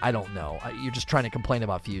fact than, I don't know. You're just trying to complain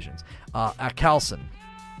about fusions. Akalson.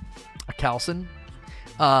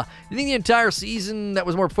 You think the entire season that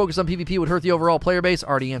was more focused on PvP would hurt the overall player base?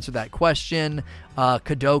 Already answered that question.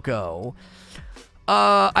 Kadoko.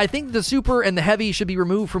 I think the super and the heavy should be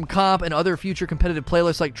removed from comp and other future competitive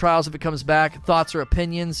playlists like Trials if it comes back. Thoughts or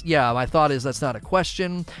opinions? Yeah, my thought is that's not a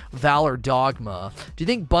question. Valor Dogma. Do you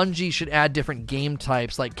think Bungie should add different game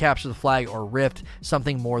types like Capture the Flag or Rift,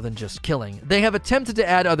 something more than just killing? They have attempted to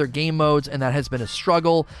add other game modes, and that has been a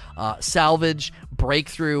struggle. Salvage,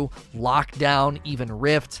 Breakthrough, Lockdown, even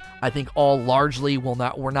Rift, I think all largely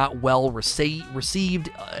were not well received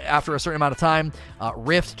after a certain amount of time.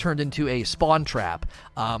 Rift turned into a spawn trap.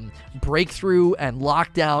 Breakthrough and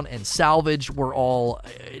Lockdown and Salvage were all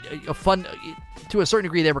fun. To a certain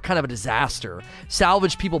degree, they were kind of a disaster.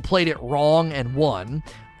 Salvage, people played it wrong and won.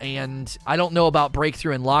 And I don't know about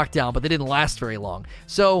Breakthrough and Lockdown, but they didn't last very long.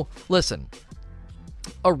 So, listen.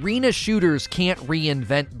 Arena shooters can't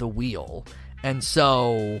reinvent the wheel. And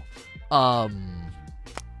so, I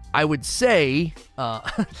would say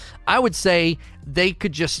they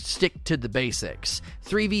could just stick to the basics.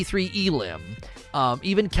 3v3 Elim.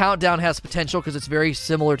 Even Countdown has potential because it's very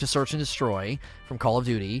similar to Search and Destroy from Call of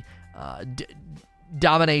Duty.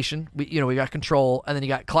 Domination, we got Control, and then you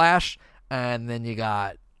got Clash, and then you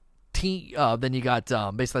got basically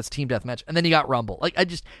that's team deathmatch, and then you got Rumble. Like, I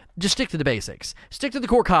just stick to the basics, stick to the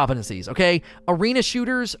core competencies. Okay, arena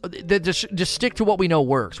shooters, just stick to what we know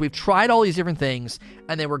works. We've tried all these different things,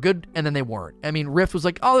 and they were good, and then they weren't. I mean, Rift was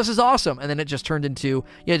like, oh, this is awesome, and then it just turned into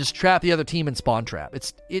just trap the other team and spawn trap.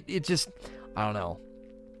 It just, I don't know.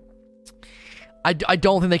 I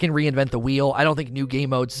don't think they can reinvent the wheel. I don't think new game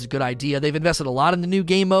modes is a good idea. They've invested a lot in the new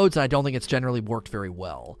game modes, and I don't think it's generally worked very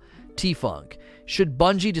well. T-Funk. Should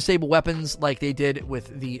Bungie disable weapons like they did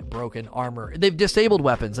with the broken armor? They've disabled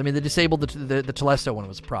weapons. I mean, they disabled the Telesto when it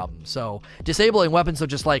was a problem. So disabling weapons are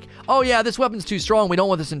just like, oh yeah, this weapon's too strong, we don't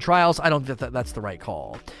want this in Trials. I don't think that's the right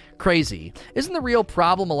call. Crazy. Isn't the real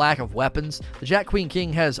problem a lack of weapons? The Jack Queen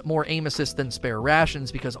King has more aim assist than spare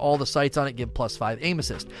rations because all the sights on it give +5 aim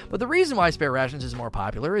assist. But the reason why spare rations is more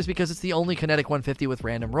popular is because it's the only kinetic 150 with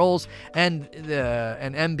random rolls, and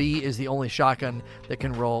MB is the only shotgun that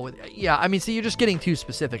can roll with. Yeah, I mean, see, you're just getting too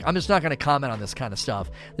specific. I'm just not going to comment on this kind of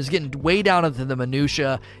stuff. This is getting way down into the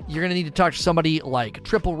minutia. You're going to need to talk to somebody like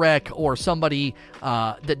Triple Rec or somebody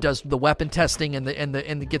that does the weapon testing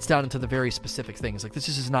and gets down into the very specific things. Like, this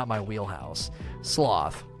is not my wheelhouse.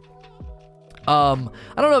 Sloth. I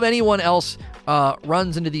don't know if anyone else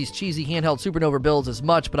runs into these cheesy handheld Supernova builds as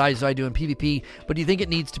much, but I do in PvP. But do you think it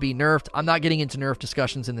needs to be nerfed? I'm not getting into nerf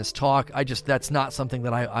discussions in this talk. That's not something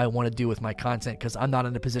that I want to do with my content because I'm not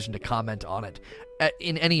in a position to comment on it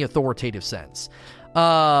in any authoritative sense.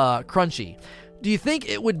 Crunchy. Do you think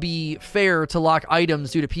it would be fair to lock items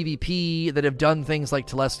due to PvP that have done things like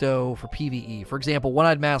Telesto for PvE? For example,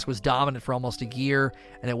 One-Eyed Mask was dominant for almost a year,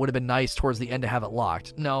 and it would have been nice towards the end to have it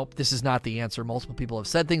locked. No, this is not the answer. Multiple people have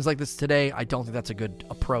said things like this today. I don't think that's a good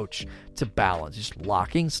approach to balance. Just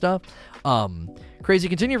locking stuff. Crazy,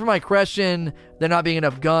 continue for my question. There not being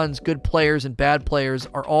enough guns, good players and bad players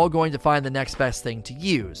are all going to find the next best thing to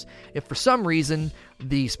use. If for some reason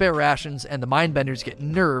the spare rations and the mindbenders get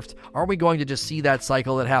nerfed, aren't we going to just see that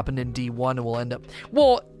cycle that happened in D1 and we'll end up...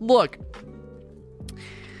 Well, look...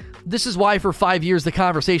 This is why for 5 years the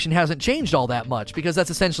conversation hasn't changed all that much, because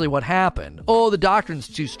that's essentially what happened. Oh, the doctrine's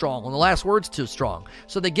too strong, and the last word's too strong.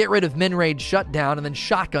 So they get rid of mid-range shutdown, and then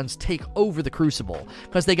shotguns take over the Crucible,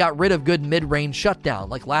 because they got rid of good mid-range shutdown,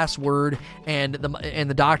 like last word and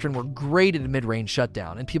the doctrine were great at mid-range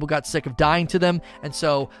shutdown, and people got sick of dying to them, and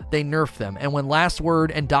so they nerfed them. And when last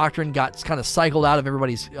word and doctrine got kind of cycled out of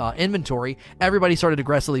everybody's inventory, everybody started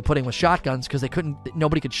aggressively putting with shotguns because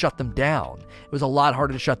nobody could shut them down. It was a lot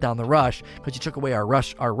harder to shut down the rush because you took away our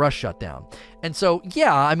rush shutdown. And so,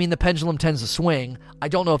 yeah, I mean, the pendulum tends to swing. I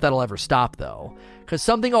don't know if that'll ever stop, though, because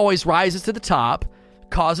something always rises to the top,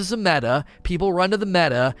 causes a meta, people run to the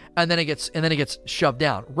meta, and then it gets shoved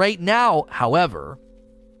down. Right now, however,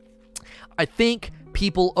 I think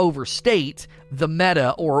people overstate the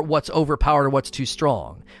meta or what's overpowered or what's too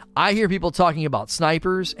strong. I hear people talking about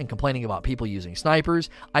snipers and complaining about people using snipers.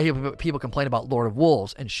 I hear people complain about Lord of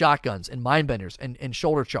Wolves and shotguns and mindbenders and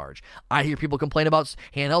shoulder charge. I hear people complain about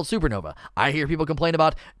handheld Supernova. I hear people complain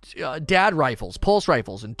about dad rifles, pulse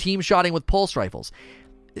rifles, and team shotting with pulse rifles.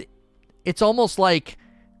 It's almost like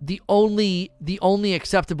the only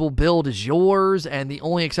acceptable build is yours and the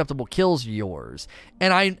only acceptable kills are yours.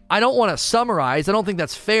 And I don't want to summarize. I don't think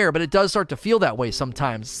that's fair, but it does start to feel that way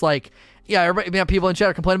sometimes. It's like, yeah, everybody, people in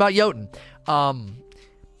chat are complaining about Jotun.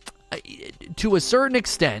 To a certain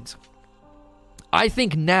extent, I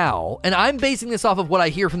think now, and I'm basing this off of what I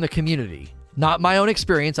hear from the community, not my own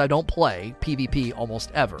experience. I don't play PvP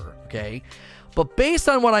almost ever, okay? But based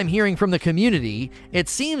on what I'm hearing from the community, it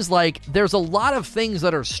seems like there's a lot of things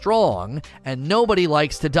that are strong and nobody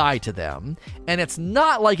likes to die to them. And it's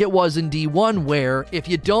not like it was in D1 where if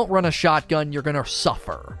you don't run a shotgun, you're going to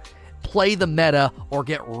suffer. Play the meta or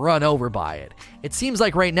get run over by it. It seems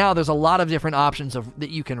like right now there's a lot of different options that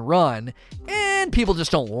you can run and people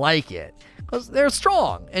just don't like it. Because they're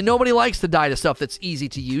strong, and nobody likes to die to stuff that's easy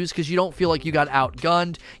to use because you don't feel like you got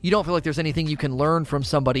outgunned. You don't feel like there's anything you can learn from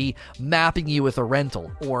somebody mapping you with a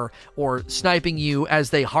rental or sniping you as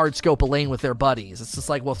they hard scope a lane with their buddies. It's just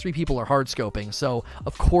like, well, 3 people are hard scoping, so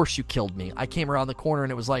of course you killed me. I came around the corner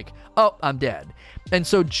and it was like, oh, I'm dead. And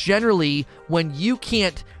so generally, when you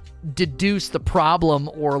can't deduce the problem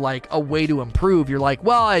or like a way to improve, you're like,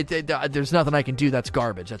 well, there's nothing I can do. That's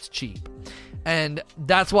garbage. That's cheap. And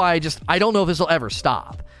that's why I don't know if this will ever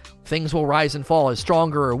stop. Things will rise and fall as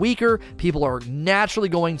stronger or weaker. People are naturally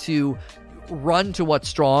going to run to what's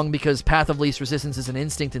strong because path of least resistance is an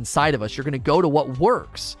instinct inside of us. You're going to go to what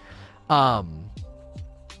works. Why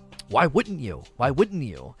wouldn't you? Why wouldn't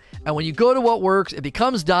you? And when you go to what works, it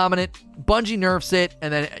becomes dominant. Bungie nerfs it,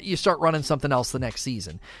 and then you start running something else the next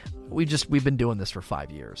season. We've been doing this for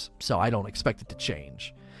 5 years, so I don't expect it to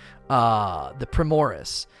change. The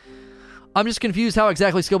Primoris. I'm just confused how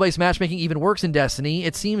exactly skill-based matchmaking even works in Destiny.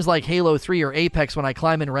 It seems like Halo 3 or Apex, when I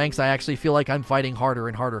climb in ranks, I actually feel like I'm fighting harder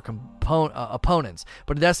and harder opponents.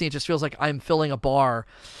 But in Destiny, it just feels like I'm filling a bar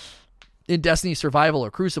in Destiny Survival or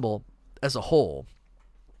Crucible as a whole.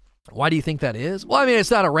 Why do you think that is? Well, I mean, it's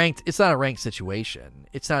not a ranked situation.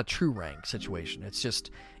 It's not a true ranked situation. It's just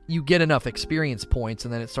you get enough experience points,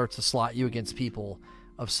 and then it starts to slot you against people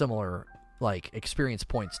of similar like experience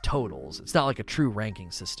points totals. It's not like a true ranking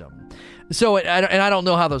system. So, I don't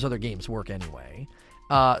know how those other games work anyway.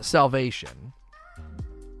 Salvation.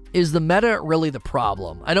 Is the meta really the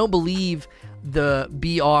problem? I don't believe the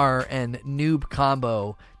BR and noob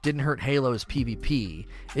combo didn't hurt Halo's PvP.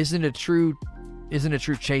 Isn't a true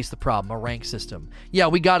chase the problem, a rank system? Yeah,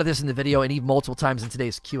 we got at this in the video and even multiple times in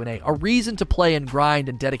today's Q&A. A reason to play and grind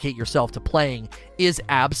and dedicate yourself to playing is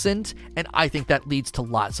absent, and I think that leads to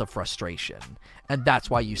lots of frustration. And that's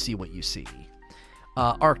why you see what you see.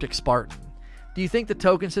 Arctic Spartan. Do you think the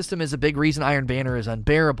token system is a big reason Iron Banner is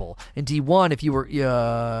unbearable? In D1,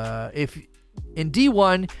 In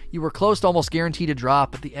D1, you were close to almost guaranteed to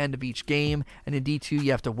drop at the end of each game, and in D2,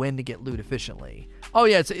 you have to win to get loot efficiently. Oh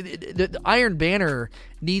yeah, the Iron Banner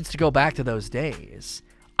needs to go back to those days.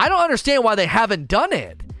 I don't understand why they haven't done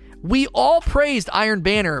it. We all praised Iron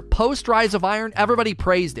Banner post Rise of Iron. Everybody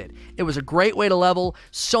praised it. It was a great way to level,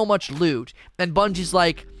 so much loot. And Bungie's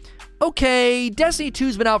like, okay, Destiny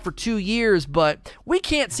 2's been out for 2 years, but we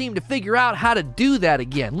can't seem to figure out how to do that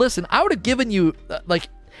again. Listen, I would have given you, I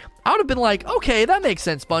would have been like, okay, that makes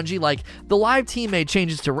sense, Bungie. Like, the live team made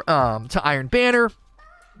changes to Iron Banner,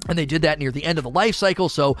 and they did that near the end of the life cycle,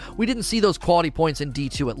 so we didn't see those quality points in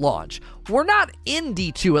D2 at launch. We're not in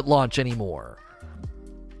D2 at launch anymore.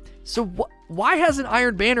 So why hasn't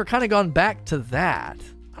Iron Banner kind of gone back to that?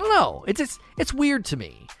 I don't know. It's weird to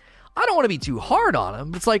me. I don't want to be too hard on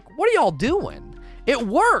them. It's like, what are y'all doing? It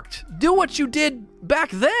worked. Do what you did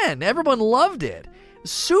back then. Everyone loved it.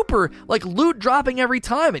 Super, like, loot dropping every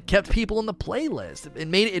time. It kept people in the playlist. It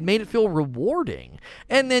made it feel rewarding.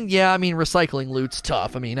 And then, yeah, I mean, recycling loot's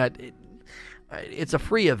tough. I mean, it's a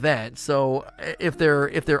free event, so if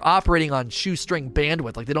they're operating on shoestring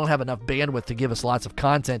bandwidth, like they don't have enough bandwidth to give us lots of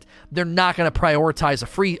content, they're not going to prioritize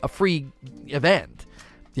a free event,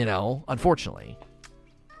 unfortunately.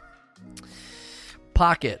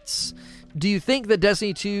 Pockets. Do you think that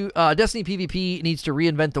Destiny PvP needs to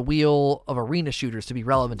reinvent the wheel of arena shooters to be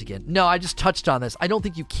relevant again? No, I just touched on this. I don't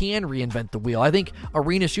think you can reinvent the wheel. I think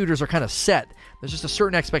arena shooters are kind of set. There's just a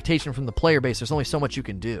certain expectation from the player base. There's only so much you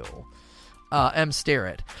can do. M.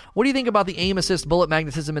 Starrett. What do you think about the aim assist bullet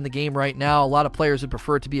magnetism in the game right now? A lot of players would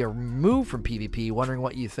prefer it to be removed from PvP. Wondering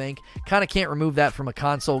what you think. Kind of can't remove that from a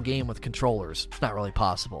console game with controllers. It's not really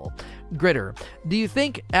possible. Gritter. Do you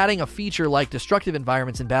think adding a feature like destructive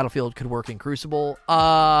environments in Battlefield could work in Crucible?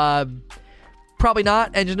 Probably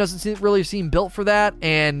not. Engine doesn't really seem built for that,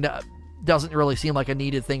 and doesn't really seem like a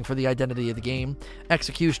needed thing for the identity of the game.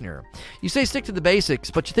 Executioner. You say stick to the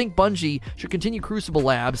basics, but you think Bungie should continue Crucible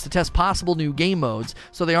Labs to test possible new game modes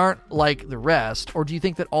so they aren't like the rest, or do you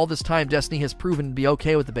think that all this time Destiny has proven to be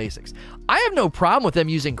okay with the basics? I have no problem with them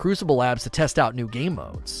using Crucible Labs to test out new game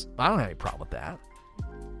modes. I don't have any problem with that.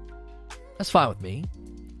 That's fine with me.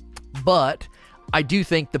 But I do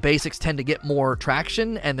think the basics tend to get more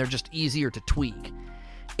traction, and they're just easier to tweak.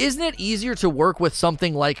 Isn't it easier to work with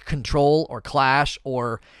something like Control or Clash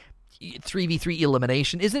or 3v3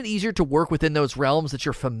 elimination? Isn't it easier to work within those realms that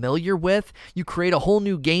you're familiar with? You create a whole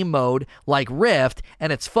new game mode like Rift,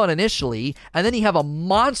 and it's fun initially, and then you have a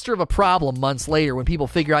monster of a problem months later when people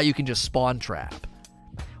figure out you can just spawn trap.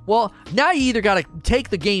 Well, now you either got to take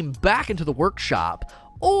the game back into the workshop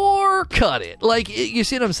or cut it. Like, you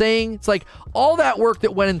see what I'm saying? It's like all that work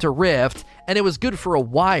that went into Rift, and it was good for a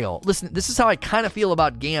while. Listen, this is how I kind of feel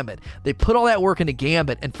about Gambit. They put all that work into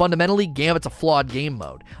Gambit, and fundamentally, Gambit's a flawed game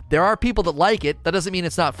mode. There are people that like it. That doesn't mean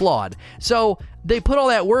it's not flawed. So they put all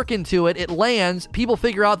that work into it. It lands. People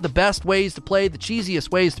figure out the best ways to play, the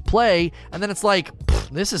cheesiest ways to play, and then it's like,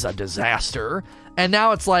 this is a disaster. And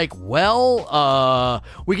now it's like, well,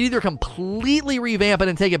 we can either completely revamp it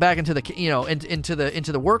and take it back into the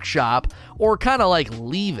into the workshop, or kind of like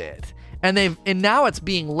leave it. And now it's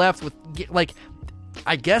being left with, like,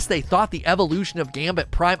 I guess they thought the evolution of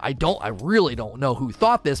Gambit Prime, I really don't know who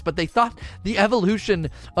thought this, but they thought the evolution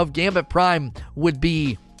of Gambit Prime would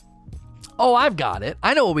be, oh, I've got it.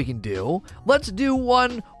 I know what we can do. Let's do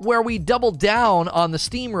one where we double down on the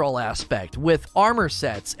steamroll aspect with armor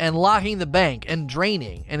sets and locking the bank and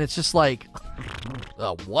draining. And it's just like,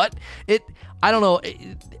 what? I don't know.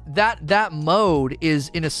 That mode is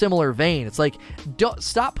in a similar vein. It's like,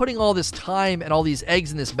 stop putting all this time and all these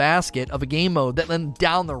eggs in this basket of a game mode that then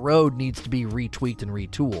down the road needs to be retweaked and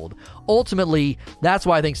retooled. Ultimately, that's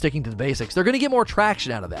why I think sticking to the basics, they're going to get more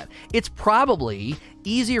traction out of that. It's probably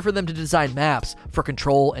easier for them to design maps for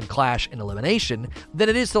Control and Clash and Elimination than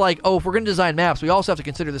it is to, like, oh, if we're going to design maps, we also have to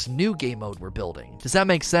consider this new game mode we're building. Does that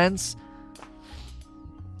make sense?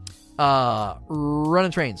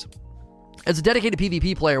 Running Trains. As a dedicated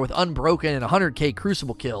PvP player with Unbroken and 100k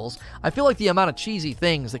Crucible kills, I feel like the amount of cheesy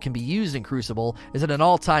things that can be used in Crucible is at an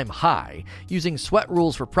all-time high. Using sweat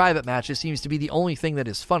rules for private matches seems to be the only thing that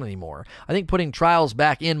is fun anymore. I think putting trials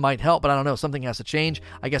back in might help, but I don't know, something has to change.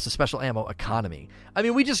 I guess a special ammo economy. I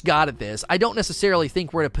mean, we just got at this. I don't necessarily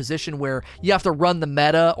think we're in a position where you have to run the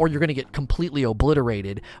meta or you're going to get completely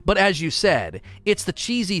obliterated. But as you said, it's the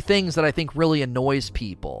cheesy things that I think really annoys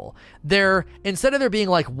people. Instead of there being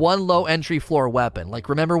like one low entry floor weapon, like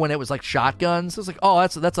remember when it was like shotguns? It was like, oh,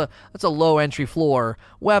 that's a low entry floor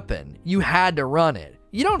weapon. You had to run it.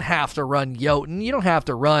 You don't have to run Jotun. You don't have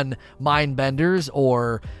to run Mindbenders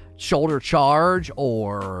or shoulder charge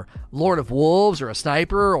or Lord of Wolves or a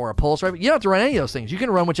sniper or a pulse rifle. You don't have to run any of those things. You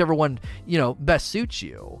can run whichever one, best suits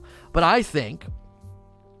you. But I think,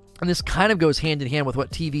 and this kind of goes hand in hand with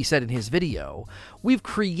what TV said in his video, we've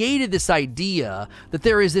created this idea that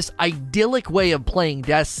there is this idyllic way of playing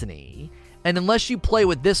Destiny, and unless you play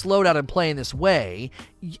with this loadout and play in this way,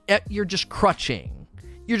 you're just crutching.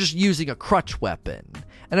 You're just using a crutch weapon.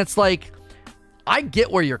 And it's like, I get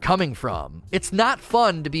where you're coming from. It's not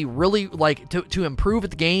fun to be really, to improve at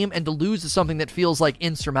the game and to lose to something that feels,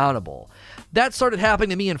 insurmountable. That started happening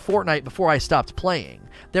to me in Fortnite before I stopped playing.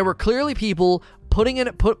 There were clearly people plugging in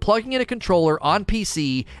a controller on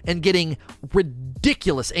PC and getting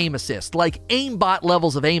ridiculous aim assist, like aimbot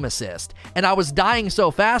levels of aim assist. And I was dying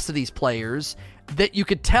so fast to these players that you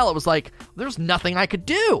could tell it was like, there's nothing I could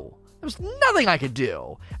do. There's nothing I could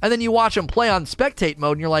do. And then you watch them play on spectate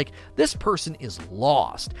mode and you're like, this person is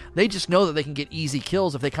lost. They just know that they can get easy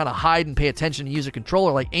kills if they kind of hide and pay attention and use a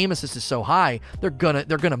controller. Like, aim assist is so high, they're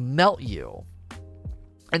gonna melt you.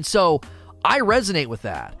 And so I resonate with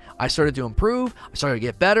that. I started to improve, I started to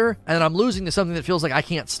get better, and then I'm losing to something that feels like I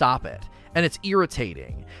can't stop it. And it's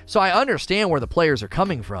irritating. So I understand where the players are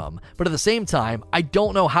coming from, but at the same time, I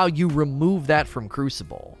don't know how you remove that from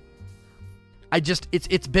Crucible.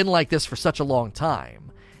 It's been like this for such a long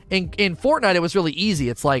time. In Fortnite, it was really easy.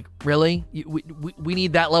 It's like, really? We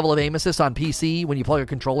need that level of aim assist on PC when you plug a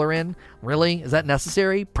controller in? Really? Is that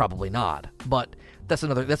necessary? Probably not. But that's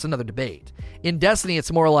another debate. In Destiny,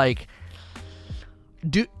 it's more like,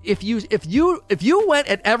 if you went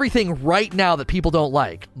at everything right now that people don't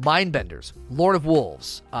like, Mindbenders, Lord of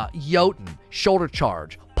Wolves, Jotun, shoulder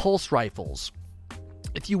charge, pulse rifles,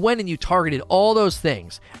 if you went and you targeted all those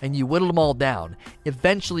things and you whittled them all down,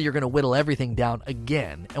 eventually you're going to whittle everything down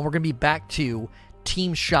again. And we're going to be back to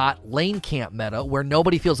team shot lane camp meta where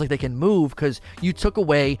nobody feels like they can move because you took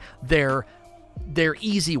away their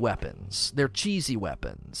easy weapons, their cheesy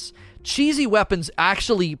weapons. Cheesy weapons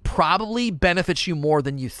actually probably benefits you more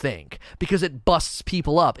than you think because it busts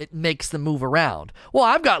people up. It makes them move around. Well,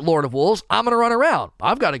 I've got Lord of Wolves. I'm going to run around.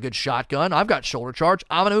 I've got a good shotgun. I've got shoulder charge.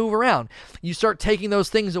 I'm going to move around. You start taking those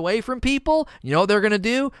things away from people, you know what they're going to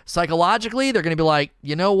do? Psychologically, they're going to be like,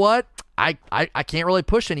 you know what? I can't really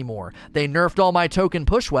push anymore. They nerfed all my token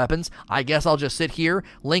push weapons. I guess I'll just sit here,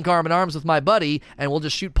 link arm in arms with my buddy, and we'll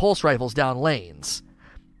just shoot pulse rifles down lanes.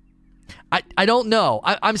 I don't know.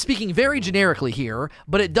 I'm speaking very generically here,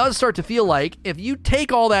 but it does start to feel like if you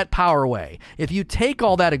take all that power away, if you take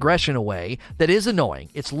all that aggression away, that is annoying.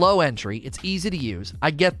 It's low entry. It's easy to use.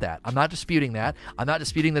 I get that. I'm not disputing that. I'm not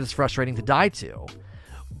disputing that it's frustrating to die to.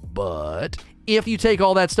 But if you take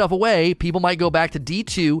all that stuff away, people might go back to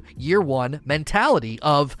D2 year one mentality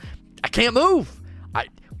of, I can't move.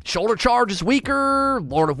 Shoulder charge is weaker.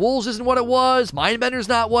 Lord of Wolves isn't what it was. Mindbender's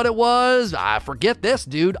not what it was. I forget this,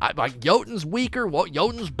 dude. Jotun's weaker.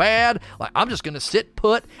 Jotun's bad. I'm just going to sit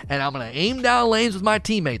put, and I'm going to aim down lanes with my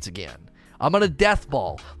teammates again. I'm going to death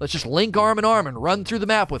ball. Let's just link arm in arm and run through the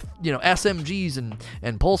map with, SMGs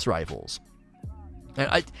and pulse rifles.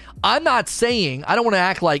 And I'm not saying, I don't want to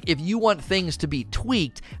act like if you want things to be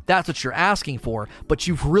tweaked, that's what you're asking for, but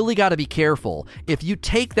you've really got to be careful. If you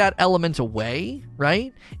take that element away,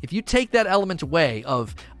 right? If you take that element away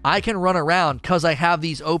of, I can run around because I have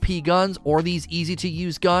these OP guns or these easy to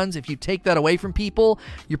use guns, if you take that away from people,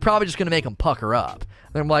 you're probably just going to make them pucker up.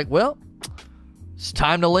 And I'm like, well, it's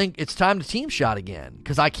time to team shot again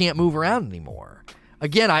because I can't move around anymore.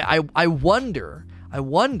 Again, I wonder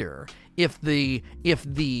if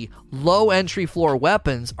the low entry floor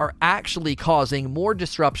weapons are actually causing more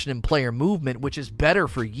disruption in player movement, which is better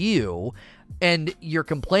for you, and you're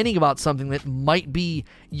complaining about something that might be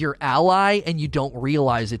your ally and you don't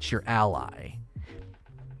realize it's your ally.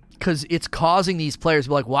 Because it's causing these players to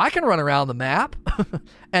be like, well, I can run around the map,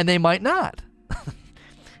 and they might not.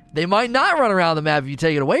 They might not run around the map if you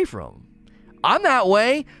take it away from them. I'm that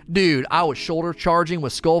way. Dude, I was shoulder charging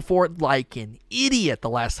with Skullfort like an idiot the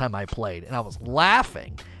last time I played, and I was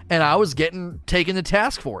laughing, and I was taken to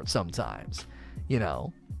task for it sometimes,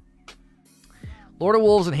 Lord of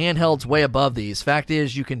Wolves and handhelds way above these. Fact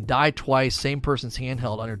is, you can die twice, same person's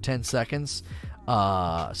handheld under 10 seconds. So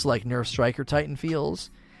like Nerf Striker Titan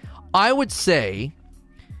feels. I would say,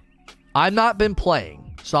 I've not been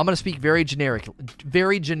playing, so I'm going to speak very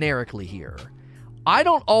generically here. I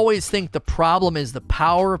don't always think the problem is the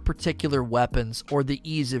power of particular weapons or the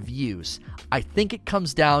ease of use. I think it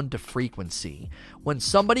comes down to frequency. When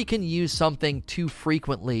somebody can use something too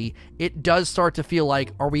frequently, it does start to feel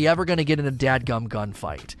like, are we ever going to get in a dadgum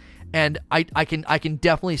gunfight? And I can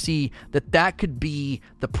definitely see that could be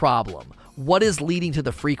the problem. What is leading to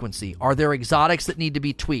the frequency? Are there exotics that need to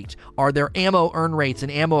be tweaked? Are there ammo earn rates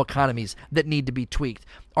and ammo economies that need to be tweaked?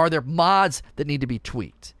 Are there mods that need to be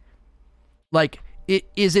tweaked? Like,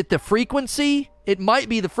 is it the frequency? It might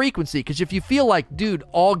be the frequency, because if you feel like, dude,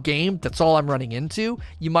 all game, that's all I'm running into,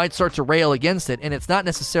 you might start to rail against it, and it's not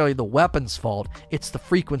necessarily the weapon's fault. It's the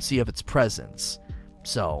frequency of its presence.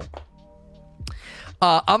 So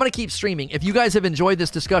I'm going to keep streaming. If you guys have enjoyed this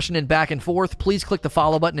discussion and back and forth, please click the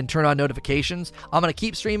follow button and turn on notifications. I'm going to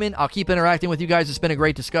keep streaming. I'll keep interacting with you guys. It's been a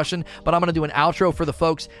great discussion, but I'm going to do an outro for the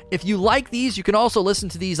folks. If you like these, you can also listen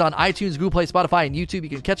to these on iTunes, Google Play, Spotify, and YouTube. You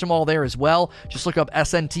can catch them all there as well. Just look up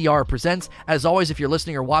SNTR Presents. As always, if you're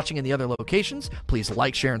listening or watching in the other locations, please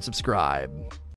like, share, and subscribe.